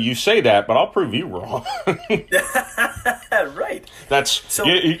like, you say that, but I'll prove you wrong. Right. That's so,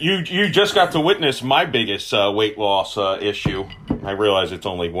 you just got to witness my biggest weight loss issue. I realize it's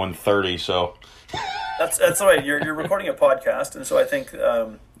only 1:30, so... That's all right. You're recording a podcast, and so I think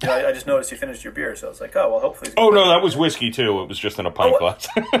I just noticed you finished your beer, so I was like, oh well, hopefully. Oh no, that was whiskey too. It was just in a pint glass.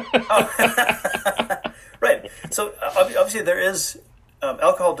 Right. So obviously there is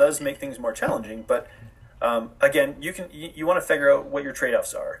alcohol does make things more challenging, but again, you want to figure out what your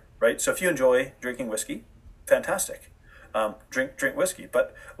trade-offs are, right? So if you enjoy drinking whiskey, fantastic. Drink whiskey,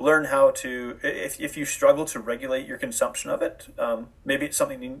 but learn how to, if you struggle to regulate your consumption of it, maybe it's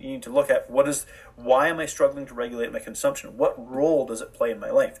something you need to look at. Why am I struggling to regulate my consumption? What role does it play in my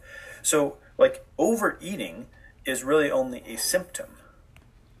life? So overeating is really only a symptom.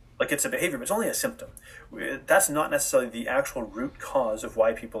 It's a behavior, but it's only a symptom. That's not necessarily the actual root cause of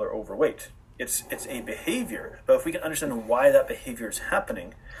why people are overweight. It's a behavior, but if we can understand why that behavior is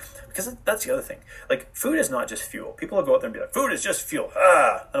happening, because that's the other thing. Food is not just fuel. People will go out there and be like, food is just fuel.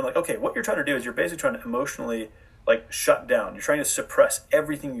 And I'm like, okay, what you're trying to do is you're basically trying to emotionally, shut down. You're trying to suppress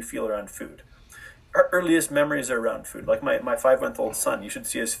everything you feel around food. Our earliest memories are around food. My 5-month-old son, you should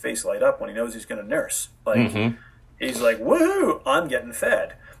see his face light up when he knows he's going to nurse. He's like, woohoo, I'm getting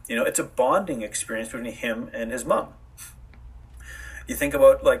fed. It's a bonding experience between him and his mom. You think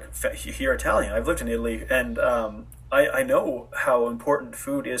about like you're Italian. I've lived in Italy, and I know how important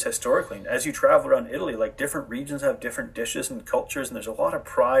food is historically. And as you travel around Italy, like different regions have different dishes and cultures, and there's a lot of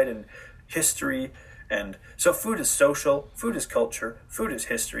pride and history. And so food is social, food is culture, food is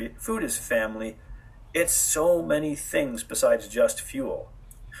history, food is family. It's so many things besides just fuel.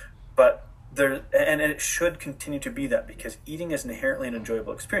 But and it should continue to be that, because eating is inherently an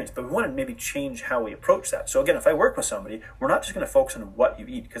enjoyable experience. But we want to maybe change how we approach that. So again, if I work with somebody, we're not just going to focus on what you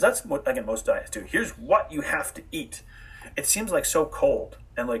eat, because that's what, again, most diets do. Here's what you have to eat. It seems like so cold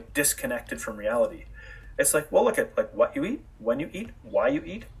and like disconnected from reality. It's like, well, look at like what you eat, when you eat, why you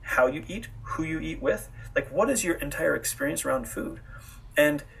eat, how you eat, who you eat with. Like, what is your entire experience around food?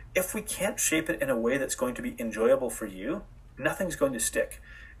 And if we can't shape it in a way that's going to be enjoyable for you, nothing's going to stick.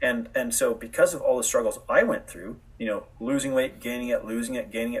 And so because of all the struggles I went through, losing weight, gaining it, losing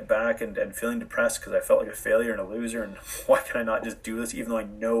it, gaining it back, and feeling depressed because I felt like a failure and a loser, and why can I not just do this even though I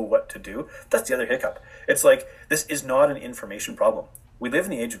know what to do? That's the other hiccup. It's like, this is not an information problem. We live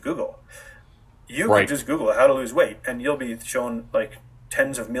in the age of Google. You Right. can just Google how to lose weight, and you'll be shown like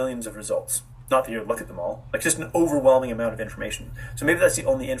tens of millions of results. Not that you look at them all, like just an overwhelming amount of information. So maybe that's the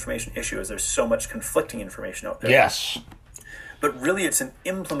only information issue, is there's so much conflicting information out there. Yes. But really, it's an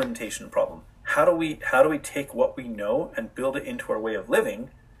implementation problem. How do we take what we know and build it into our way of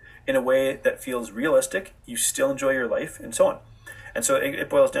living in a way that feels realistic, you still enjoy your life, and so on. And so it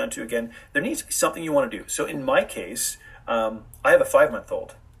boils down to, again, there needs to be something you want to do. So in my case, I have a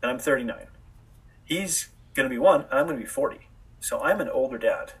 5-month-old, and I'm 39. He's going to be 1, and I'm going to be 40. So I'm an older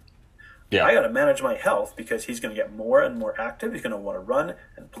dad. Yeah. I got to manage my health, because he's going to get more and more active. He's going to want to run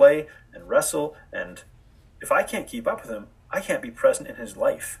and play and wrestle. And if I can't keep up with him, I can't be present in his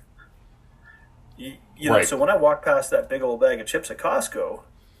life. You know, Right. So when I walk past that big old bag of chips at Costco,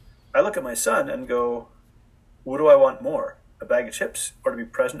 I look at my son and go, what do I want more? A bag of chips, or to be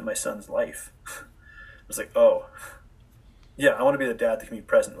present in my son's life? It's like, oh, yeah, I want to be the dad that can be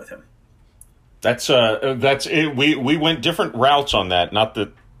present with him. That's it. We went different routes on that. Not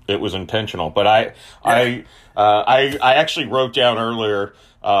that it was intentional, but I actually wrote down earlier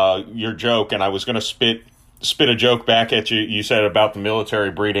your joke, and I was going to spit a joke back at you. You said about the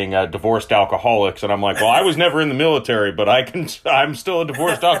military breeding divorced alcoholics, and I'm like, well, I was never in the military, but I'm still a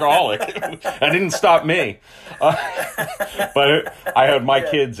divorced alcoholic. That didn't stop me. But I had my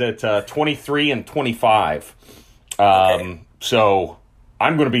kids at 23 and 25. Okay. So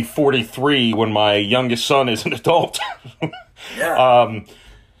I'm going to be 43 when my youngest son is an adult. Yeah.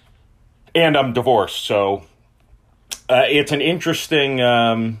 And I'm divorced, so it's an interesting,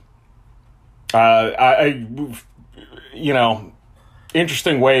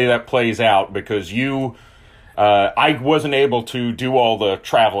 interesting way that plays out, because I wasn't able to do all the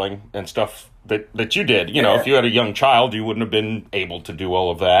traveling and stuff that you did. If you had a young child, you wouldn't have been able to do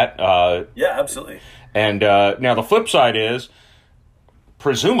all of that. Yeah, absolutely. And now the flip side is,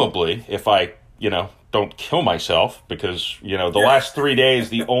 presumably, if I, don't kill myself, because, the last 3 days,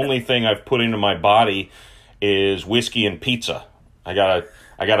 the only thing I've put into my body is whiskey and pizza. I got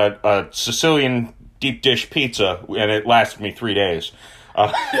a Sicilian deep dish pizza, and it lasted me 3 days.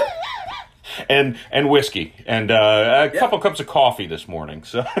 And whiskey, and a couple cups of coffee this morning.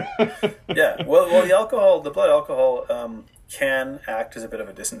 So Yeah, well, the blood alcohol can act as a bit of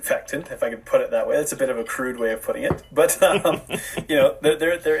a disinfectant, if I could put it that way. That's a bit of a crude way of putting it, but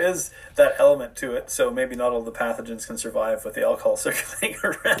there is that element to it. So maybe not all the pathogens can survive with the alcohol circulating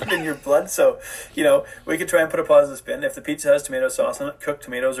around in your blood. So we could try and put a positive spin. If the pizza has tomato sauce on it, cooked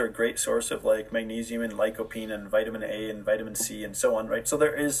tomatoes are a great source of like magnesium and lycopene and vitamin A and vitamin C and so on, right? So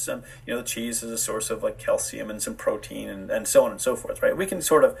there is some, the cheese is a source of like calcium and some protein and so on and so forth, right? We can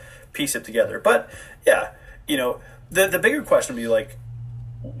sort of piece it together, but yeah, The bigger question would be like,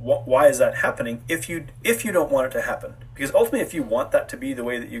 why is that happening? If you don't want it to happen, because ultimately, if you want that to be the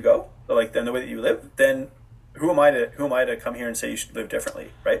way that you go, like then the way that you live, then who am I to come here and say you should live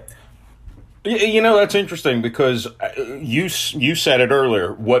differently, right? That's interesting, because you said it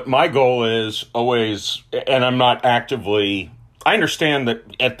earlier. What my goal is always, and I'm not actively. I understand that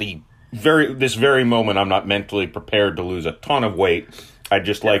at this very moment, I'm not mentally prepared to lose a ton of weight. I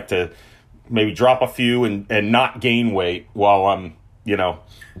just like to maybe drop a few and not gain weight while I'm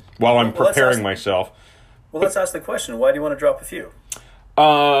preparing myself. Well, let's ask the question: why do you want to drop a few?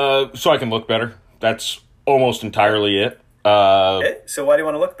 So I can look better. That's almost entirely it. Okay, so why do you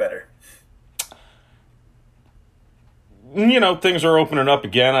want to look better? Things are opening up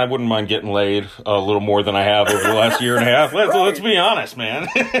again. I wouldn't mind getting laid a little more than I have over the last year and a half. Let's be honest, man.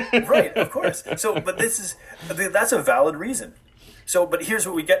 Right, of course. So, but that's a valid reason. So, but here's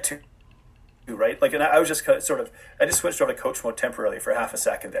what we get to. right? Like, and I was just kind of sort of, I just switched over to coach mode temporarily for half a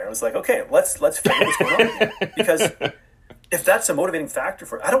second there. I was like, okay, let's figure what's going on here. Because if that's a motivating factor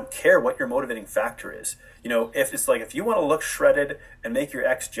for, I don't care what your motivating factor is. If it's like, if you want to look shredded and make your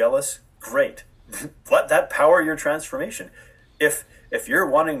ex jealous, great. Let that power your transformation. If you're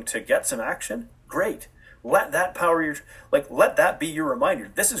wanting to get some action, great. Let that power your, let that be your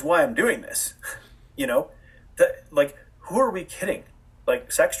reminder. This is why I'm doing this. Who are we kidding?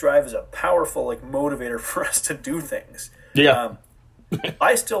 Sex drive is a powerful motivator for us to do things. Yeah.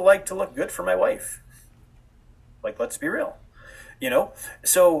 I still like to look good for my wife. Let's be real.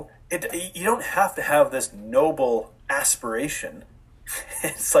 So you don't have to have this noble aspiration.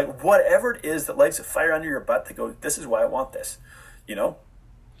 It's whatever it is that lights a fire under your butt that goes, this is why I want this.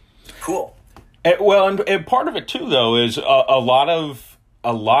 Cool. And part of it too, though, is a lot of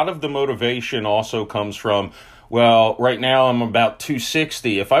the motivation also comes from, well, right now I'm about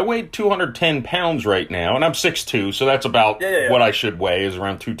 260. If I weighed 210 pounds right now, and I'm 6'2", so that's about what I should weigh, is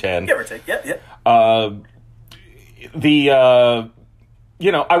around 210. Give or take, yeah.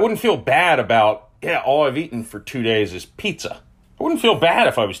 I wouldn't feel bad about, all I've eaten for 2 days is pizza. I wouldn't feel bad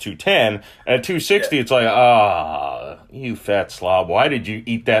if I was 210. At 260, it's like, you fat slob. Why did you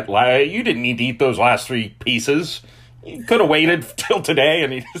eat that? You didn't need to eat those last 3 pieces. You could have waited till today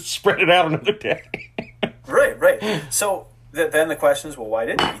and you just spread it out another day. Right. So then the question is, well, why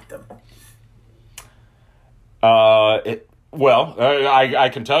didn't you eat them? I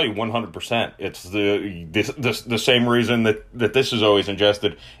can tell you 100%. It's the same reason that this is always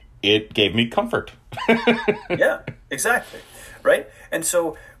ingested. It gave me comfort. Yeah, exactly. Right. And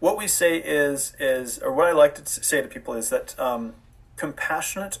so what we say is, or what I like to say to people is that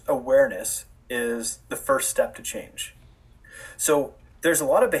compassionate awareness is the first step to change. So there's a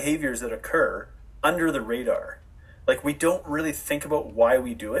lot of behaviors that occur under the radar. We don't really think about why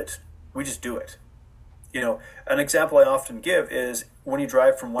we do it. We just do it. An example I often give is when you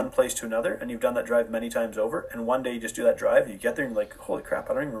drive from one place to another and you've done that drive many times over, and one day you just do that drive, you get there and you're like, holy crap,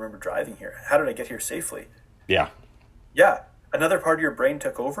 I don't even remember driving here. How did I get here safely? Yeah. Yeah. Another part of your brain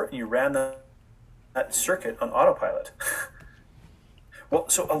took over and you ran that circuit on autopilot. Well,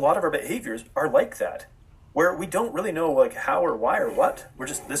 so a lot of our behaviors are like that, where we don't really know how or why or what. We're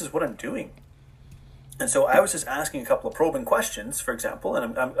just, this is what I'm doing. And so I was just asking a couple of probing questions, for example,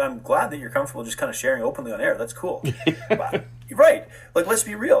 and I'm glad that you're comfortable just kind of sharing openly on air. That's cool. But, right. Let's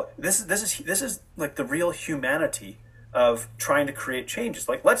be real. This is the real humanity of trying to create changes.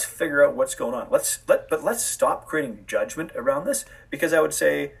 Let's figure out what's going on. But let's stop creating judgment around this, because I would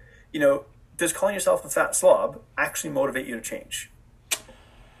say, does calling yourself a fat slob actually motivate you to change?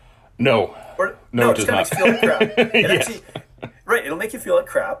 No. No, it does not. It's going to make you feel like crap. Yes. Right. It'll make you feel like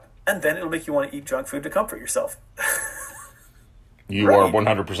crap. And then it'll make you want to eat junk food to comfort yourself. You are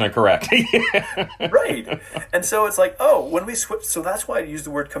 100% correct. Right. And so it's when we switch, so that's why I use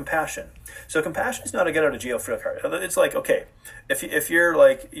the word compassion. So compassion is not a get out of jail free card. It's okay, if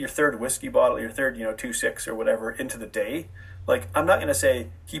you're your third whiskey bottle, your third, 2-6 or whatever into the day, I'm not going to say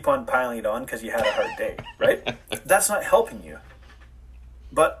keep on piling it on because you had a hard day, right? That's not helping you.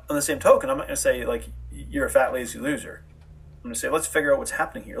 But on the same token, I'm not going to say you're a fat, lazy loser. I'm going to say, let's figure out what's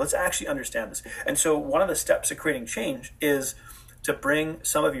happening here. Let's actually understand this. And so one of the steps of creating change is to bring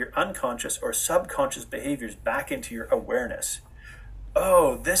some of your unconscious or subconscious behaviors back into your awareness.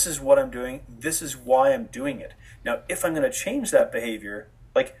 Oh, this is what I'm doing. This is why I'm doing it. Now, if I'm going to change that behavior,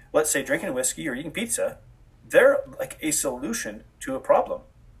 let's say drinking whiskey or eating pizza, they're a solution to a problem.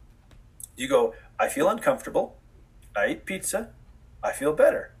 You go, I feel uncomfortable. I eat pizza. I feel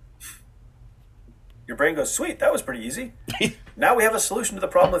better. Your brain goes, sweet, that was pretty easy. Now we have a solution to the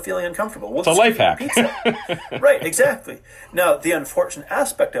problem of feeling uncomfortable. It's a life hack. Pizza. Right, exactly. Now, the unfortunate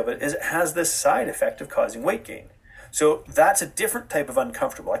aspect of it is it has this side effect of causing weight gain. So that's a different type of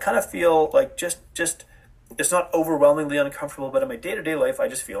uncomfortable. I kind of feel just it's not overwhelmingly uncomfortable, but in my day-to-day life, I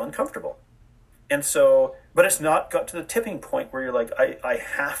just feel uncomfortable. And so, but it's not got to the tipping point where you're I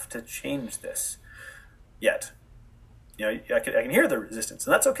have to change this yet. I can hear the resistance,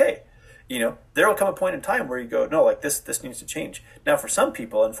 and that's okay. There will come a point in time where you go, no, this needs to change. Now, for some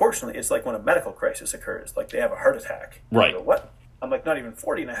people, unfortunately, it's when a medical crisis occurs, they have a heart attack. Right. Go, what? I'm not even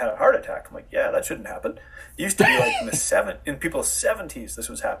 40 and I had a heart attack. I'm yeah, that shouldn't happen. It used to be in people's 70s, this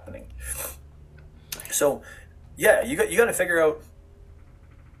was happening. So, yeah, you got to figure out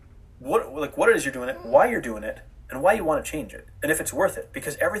what it is you're doing it, why you're doing it, and why you want to change it, and if it's worth it,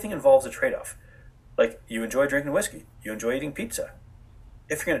 because everything involves a trade-off. You enjoy drinking whiskey, you enjoy eating pizza.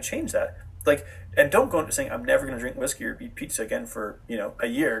 If you're going to change that, and don't go into saying, I'm never going to drink whiskey or eat pizza again for, a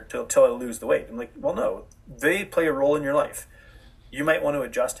year till I lose the weight. I'm well, no, they play a role in your life. you might want to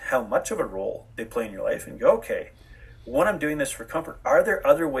adjust how much of a role they play in your life and go, okay, when I'm doing this for comfort, are there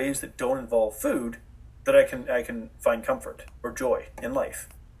other ways that don't involve food that I can find comfort or joy in life?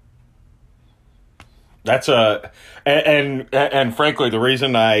 That's and frankly, the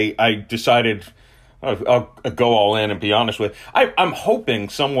reason I decided I'll go all in and be honest with, I'm hoping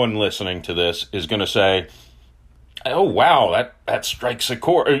someone listening to this is going to say, oh, wow, that strikes a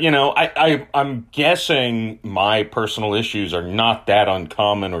chord. I'm guessing my personal issues are not that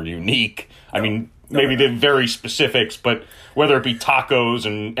uncommon or unique. No, I mean, maybe they're very specifics, but whether it be tacos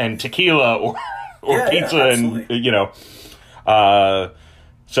and tequila or pizza and,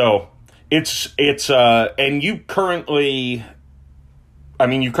 so it's and you currently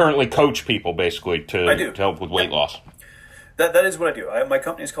coach people basically to help with weight loss. That is what I do. My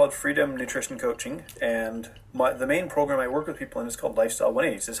company is called Freedom Nutrition Coaching, and the main program I work with people in is called Lifestyle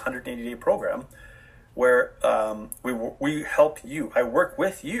 180. It's this 180-day program where we help you. I work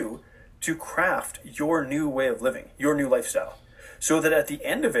with you to craft your new way of living, your new lifestyle, so that at the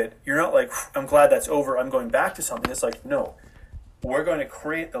end of it, you're not like, I'm glad that's over, I'm going back to something. It's like, no, we're going to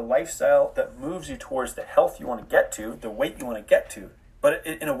create the lifestyle that moves you towards the health you want to get to, the weight you want to get to, but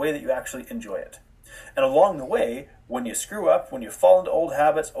in a way that you actually enjoy it. And along the way, when you screw up, when you fall into old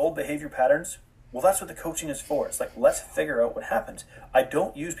habits, old behavior patterns, well, that's what the coaching is for. It's like, let's figure out what happens. I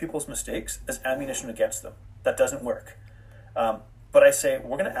don't use people's mistakes as ammunition against them. That doesn't work. But I say,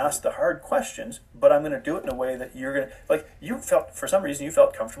 we're going to ask the hard questions, but I'm going to do it in a way that you're going to, like, for some reason, you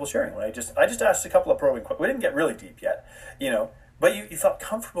felt comfortable sharing. When I just asked a couple of probing questions. We didn't get really deep yet, but you felt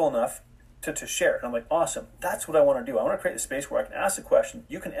comfortable enough to share. And I'm like, awesome. That's what I want to do. I want to create a space where I can ask the question.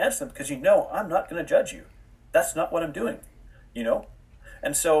 You can answer them because I'm not going to judge you. That's not what I'm doing,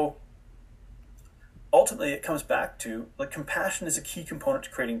 And so ultimately it comes back to, like, compassion is a key component to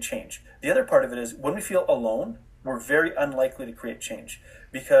creating change. The other part of it is when we feel alone, we're very unlikely to create change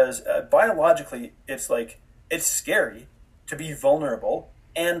because biologically it's scary to be vulnerable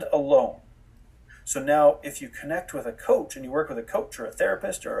and alone. So now if you connect with a coach and you work with a coach or a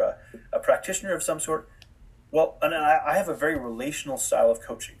therapist or a practitioner of some sort, well, and I have a very relational style of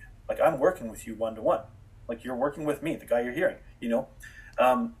coaching. Like, I'm working with you one-to-one. Like, you're working with me, the guy you're hearing,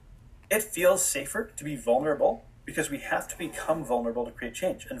 It feels safer to be vulnerable because we have to become vulnerable to create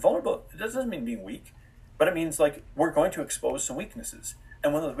change. And vulnerable, it doesn't mean being weak, but it means, like, we're going to expose some weaknesses.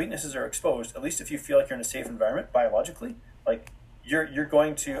 And when those weaknesses are exposed, at least if you feel like you're in a safe environment biologically, like, you're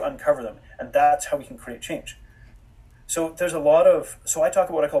going to uncover them. And that's how we can create change. So there's I talk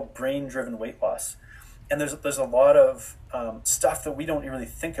about what I call brain-driven weight loss. And there's a lot of stuff that we don't really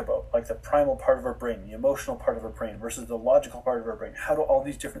think about, like the primal part of our brain, the emotional part of our brain versus the logical part of our brain. How do all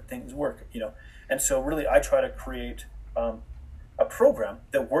these different things work, And so really I try to create a program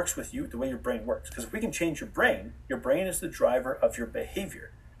that works with you the way your brain works. Because if we can change your brain is the driver of your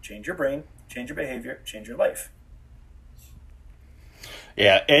behavior. Change your brain, change your behavior, change your life.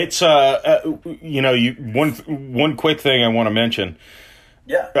 Yeah, it's one quick thing I want to mention.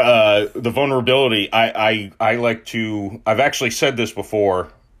 Yeah. The vulnerability. I like to. I've actually said this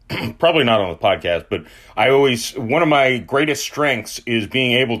before, probably not on the podcast, but one of my greatest strengths is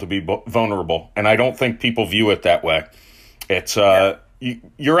being able to be vulnerable, and I don't think people view it that way. It's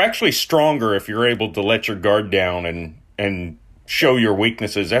you're actually stronger if you're able to let your guard down and show your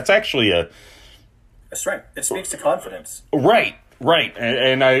weaknesses. That's actually a strength. It speaks to confidence. Right.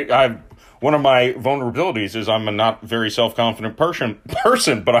 And I one of my vulnerabilities is I'm a not very self-confident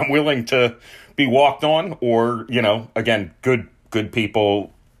person, but I'm willing to be walked on or, again, good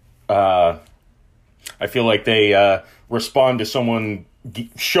people. I feel like they respond to someone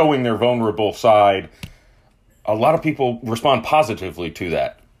showing their vulnerable side. A lot of people respond positively to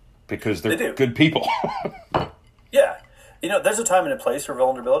that because they're good people. Yeah. There's a time and a place for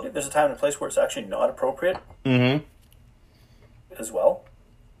vulnerability. There's a time and a place where it's actually not appropriate as well.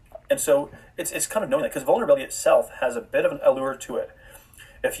 And so it's kind of knowing that because vulnerability itself has a bit of an allure to it.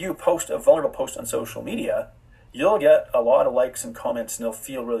 If you post a vulnerable post on social media, you'll get a lot of likes and comments and they'll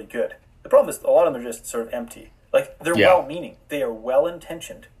feel really good. The problem is a lot of them are just sort of empty. Like, they're well-meaning. They are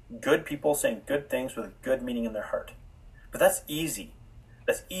well-intentioned. Good people saying good things with a good meaning in their heart. But that's easy.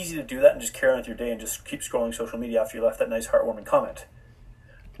 That's easy to do that and just carry on with your day and just keep scrolling social media after you left that nice heartwarming comment.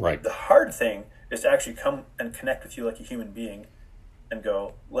 Right. The hard thing is to actually come and connect with you like a human being and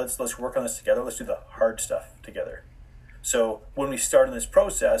go, let's work on this together. Let's do the hard stuff together. So when we start in this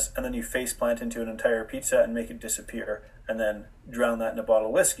process and then you face plant into an entire pizza and make it disappear and then drown that in a bottle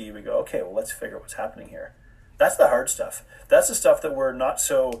of whiskey, we go, okay, well, let's figure out what's happening here. That's the hard stuff. That's the stuff that we're not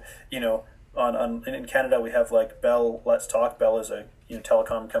so, in Canada we have like Bell Let's Talk. Bell is a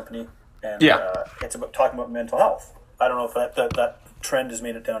telecom company, and it's about talking about mental health. I don't know if that trend has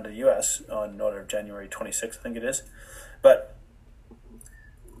made it down to the U.S. on January 26th, I think it is. But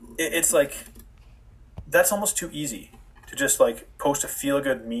it's like, that's almost too easy to just like post a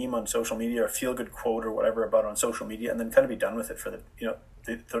feel-good meme on social media or a feel-good quote or whatever about it on social media and then kind of be done with it for the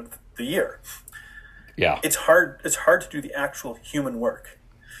year. Yeah. It's hard to do the actual human work.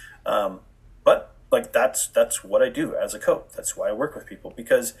 But like that's what I do as a coach. That's why I work with people,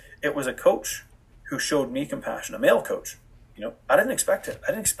 because it was a coach who showed me compassion, a male coach. I didn't expect it.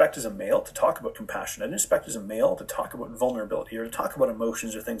 I didn't expect as a male to talk about compassion. I didn't expect as a male to talk about vulnerability or to talk about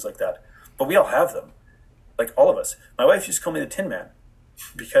emotions or things like that. But we all have them. Like all of us. My wife used to call me the Tin Man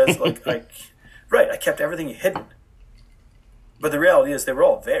because like I kept everything hidden. But the reality is they were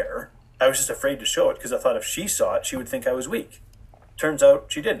all there. I was just afraid to show it because I thought if she saw it, she would think I was weak. Turns out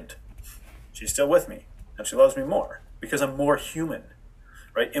she didn't. She's still with me and she loves me more because I'm more human,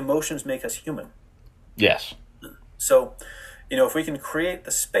 right? Emotions make us human. Yes. So, if we can create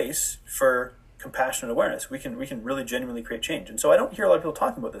the space for compassionate awareness, we can really genuinely create change. And so I don't hear a lot of people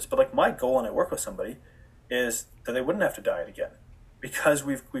talking about this, but like my goal when I work with somebody is that they wouldn't have to diet again because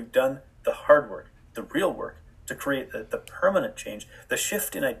we've done the hard work, the real work to create the permanent change, the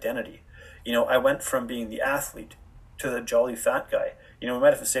shift in identity. I went from being the athlete to the jolly fat guy. We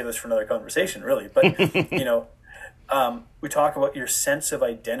might have to save this for another conversation, really. But, we talk about your sense of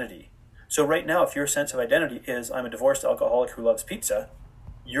identity. So right now, if your sense of identity is I'm a divorced alcoholic who loves pizza,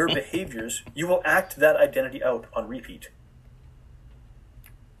 your behaviors, you will act that identity out on repeat.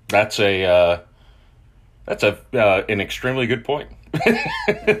 That's an extremely good point.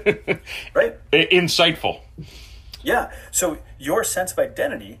 Right? Insightful. Yeah. So your sense of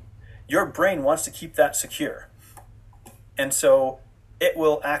identity, your brain wants to keep that secure. And so it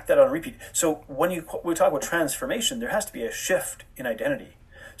will act that on repeat. So when we talk about transformation, there has to be a shift in identity.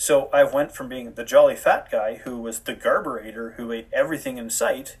 So I went from being the jolly fat guy who was the garburator who ate everything in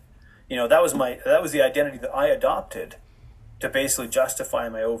sight. That was the identity that I adopted to basically justify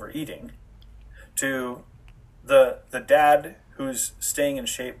my overeating, to the dad who's staying in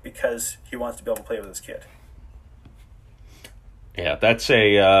shape because he wants to be able to play with his kid. Yeah, that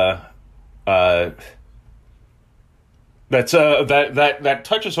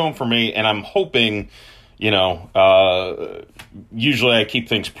touches home for me, and I'm hoping, usually I keep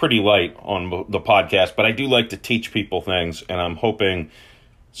things pretty light on the podcast, but I do like to teach people things, and I'm hoping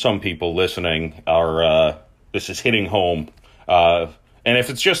some people listening this is hitting home. And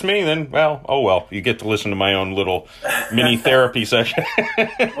if it's just me, then, well, you get to listen to my own little mini therapy session.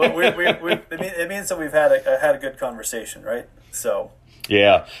 Well, it means that we've had a good conversation, right? So.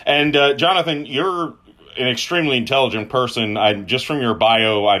 Yeah. And, Jonathan, you're an extremely intelligent person. Just from your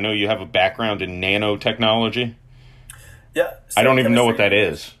bio, I know you have a background in nanotechnology. Yeah. I don't even know what that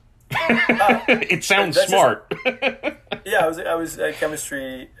is. It sounds smart. Yeah, I was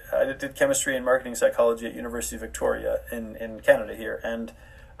chemistry. I did chemistry and marketing psychology at University of Victoria in Canada here, and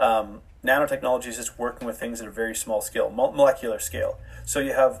nanotechnology is just working with things at a very small scale, molecular scale. So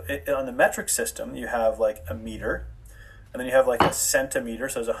you have on the metric system, you have like a meter, and then you have like a centimeter,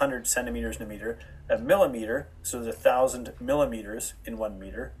 so there's 100 centimeters in a meter, a millimeter, so there's 1,000 millimeters in 1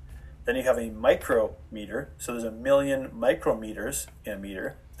 meter. Then you have a micrometer, so there's 1,000,000 micrometers in a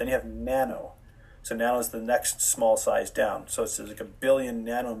meter. Then you have nano. So nano is the next small size down. So it's like 1 billion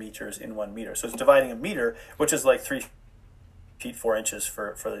nanometers in 1 meter. So it's dividing a meter, which is like 3 feet 4 inches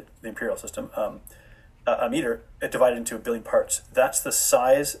for the imperial system. A meter, it divided into 1 billion parts. That's the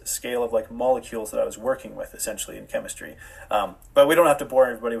size scale of like molecules that I was working with essentially in chemistry. But we don't have to bore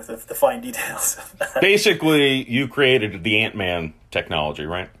everybody with the fine details. Basically, you created the Ant-Man technology,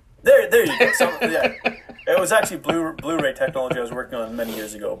 right? There you go. So, yeah. It was actually Blu-ray technology I was working on many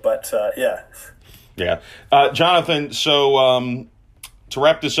years ago, but yeah. Yeah. Jonathan, so to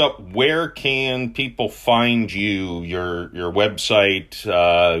wrap this up, where can people find you, your website,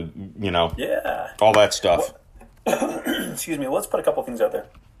 yeah, all that stuff? Well, excuse me. Well, let's put a couple things out there.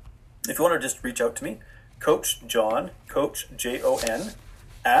 If you want to just reach out to me, Coach Jon, Jon,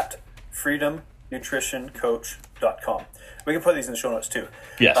 at freedomnutritioncoach.com. We can put these in the show notes too.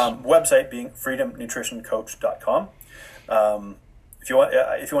 Yes. Website being freedomnutritioncoach.com. If you want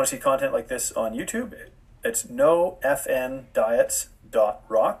to see content like this on YouTube, it's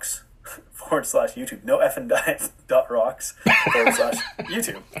nofndiets.rocks /YouTube. nofndiets.rocks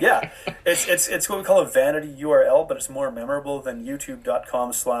 /YouTube. Yeah. It's what we call a vanity URL, but it's more memorable than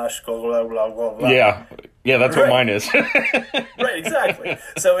youtube.com / blah, blah, blah, blah. Yeah, that's right. What mine is. Right, exactly.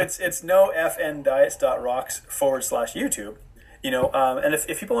 So it's nofndiets.rocks /YouTube. And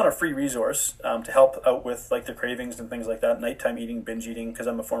if people want a free resource to help out with like their cravings and things like that, nighttime eating, binge eating, because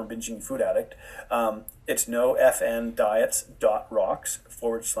I'm a former binge eating food addict, it's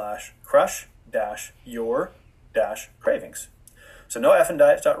nofndiets.rocks/crush-your-cravings. So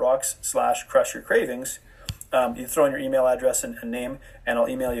nofndiets.rocks/crush your cravings. You throw in your email address and name, and I'll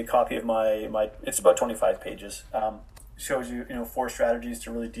email you a copy of my it's about 25 pages. Shows you, 4 strategies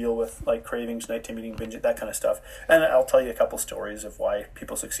to really deal with like cravings, nighttime eating, binge, that kind of stuff. And I'll tell you a couple stories of why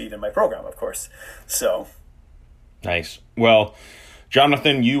people succeed in my program, of course. So nice. Well,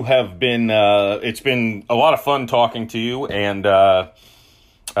 Jonathan, you have been, it's been a lot of fun talking to you, and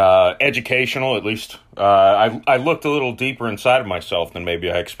educational, at least. I looked a little deeper inside of myself than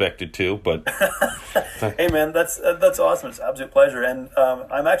maybe I expected to, but hey man, that's awesome. It's an absolute pleasure. And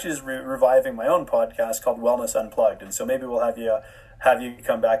I'm actually just reviving my own podcast called Wellness Unplugged, and so maybe we'll have you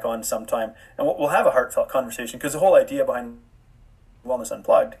come back on sometime, and we'll have a heartfelt conversation, because the whole idea behind Wellness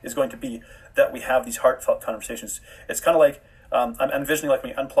Unplugged is going to be that we have these heartfelt conversations. It's kind of like I'm envisioning like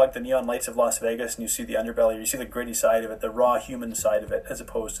when you unplug the neon lights of Las Vegas and you see the underbelly, you see the gritty side of it, the raw human side of it, as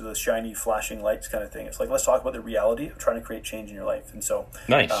opposed to the shiny flashing lights kind of thing. It's like, let's talk about the reality of trying to create change in your life. And so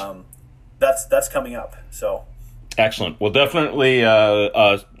nice. That's coming up. So excellent. Well, definitely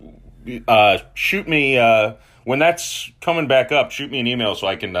shoot me when that's coming back up. Shoot me an email so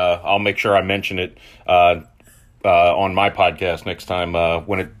I can. I'll make sure I mention it on my podcast next time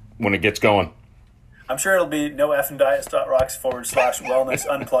when it gets going. I'm sure it'll be nofndiets.rocks/wellness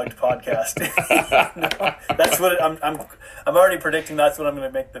unplugged podcast. That's what I'm already predicting. That's what I'm going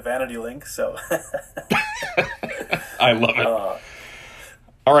to make the vanity link. So I love it.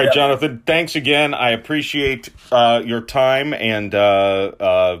 All right, yeah. Jonathan, thanks again. I appreciate your time, and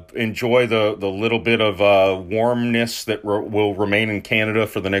enjoy the little bit of warmness that will remain in Canada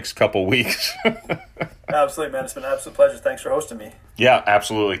for the next couple weeks. Absolutely, man. It's been an absolute pleasure. Thanks for hosting me. Yeah,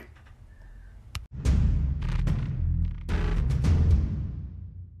 absolutely.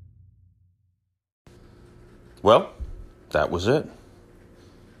 Well, that was it.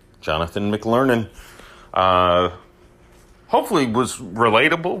 Jonathan McLernon. Hopefully was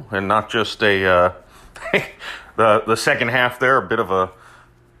relatable and not just the second half there, a bit of a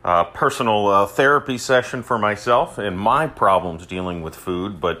personal therapy session for myself and my problems dealing with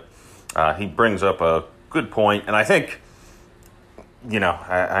food. But he brings up a good point. And I think,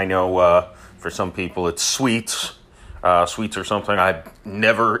 I know for some people it's sweets. Sweets are something I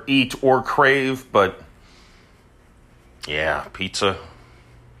never eat or crave, but yeah, pizza,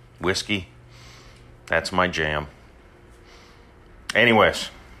 whiskey, that's my jam. Anyways,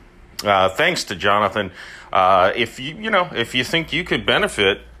 thanks to Jonathan. If you think you could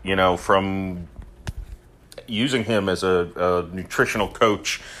benefit, from using him as a nutritional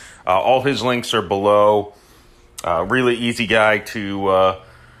coach, all his links are below. Really easy guy to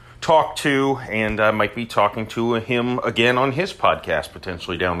talk to, and I might be talking to him again on his podcast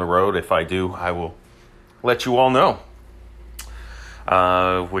potentially down the road. If I do, I will let you all know.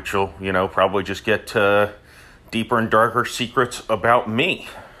 Which will, probably just get deeper and darker secrets about me.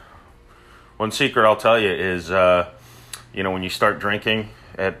 One secret I'll tell you is, when you start drinking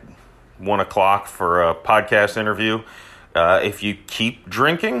at 1 o'clock for a podcast interview, if you keep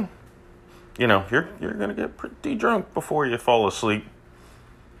drinking, you're going to get pretty drunk before you fall asleep.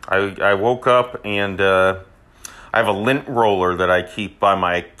 I woke up and I have a lint roller that I keep by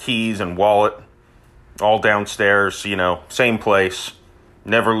my keys and wallet, all downstairs, same place.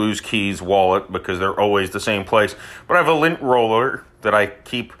 Never lose keys, wallet, because they're always the same place. But I have a lint roller that I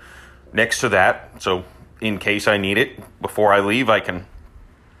keep next to that, so in case I need it, before I leave, I can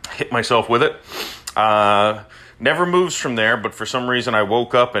hit myself with it. Never moves from there, but for some reason I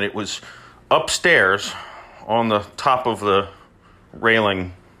woke up and it was upstairs on the top of the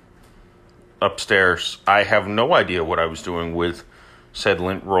railing upstairs. I have no idea what I was doing with said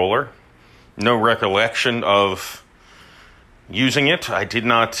lint roller. No recollection of using it. I did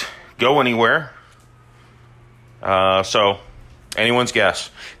not go anywhere. So, anyone's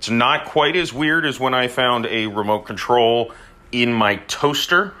guess. It's not quite as weird as when I found a remote control in my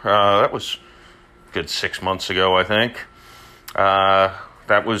toaster. That was a good 6 months ago, I think.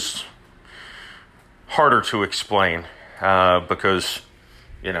 That was harder to explain because,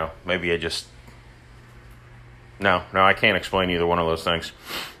 maybe I just... No, I can't explain either one of those things.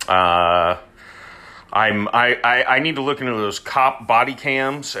 I need to look into those cop body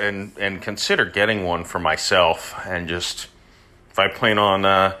cams and consider getting one for myself, and just, if I plan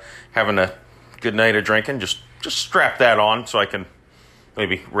on having a good night of drinking, just strap that on so I can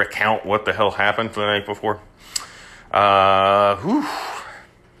maybe recount what the hell happened the night before.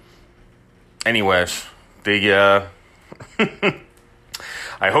 Anyways, the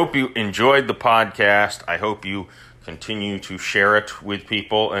I hope you enjoyed the podcast. I hope you continue to share it with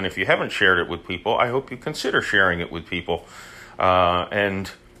people. And if you haven't shared it with people, I hope you consider sharing it with people.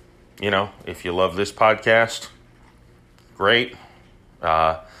 And, if you love this podcast, great.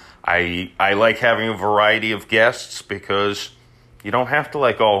 I like having a variety of guests because you don't have to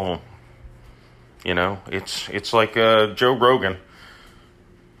like all of them. It's like Joe Rogan.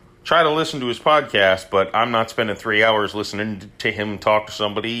 Try to listen to his podcast, but I'm not spending 3 hours listening to him talk to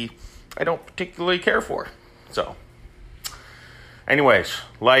somebody I don't particularly care for. So, anyways,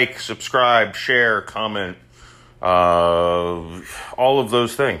 like, subscribe, share, comment, all of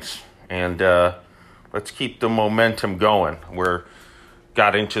those things. And let's keep the momentum going. We're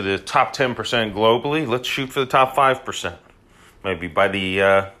got into the top 10% globally. Let's shoot for the top 5%. Maybe by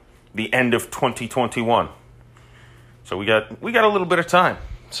the end of 2021. So we got a little bit of time.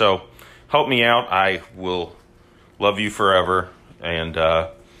 So help me out. I will love you forever, and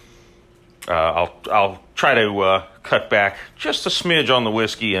I'll try to cut back just a smidge on the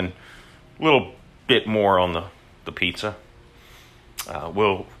whiskey and a little bit more on the pizza.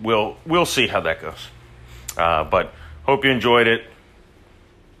 We'll see how that goes. But hope you enjoyed it.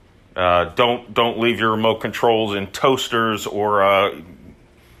 Don't leave your remote controls in toasters or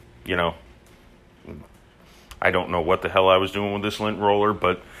I don't know what the hell I was doing with this lint roller,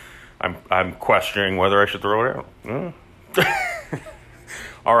 but I'm questioning whether I should throw it out.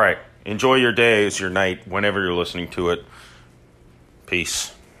 All right. Enjoy your days, your night, whenever you're listening to it.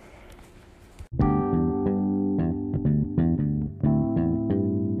 Peace.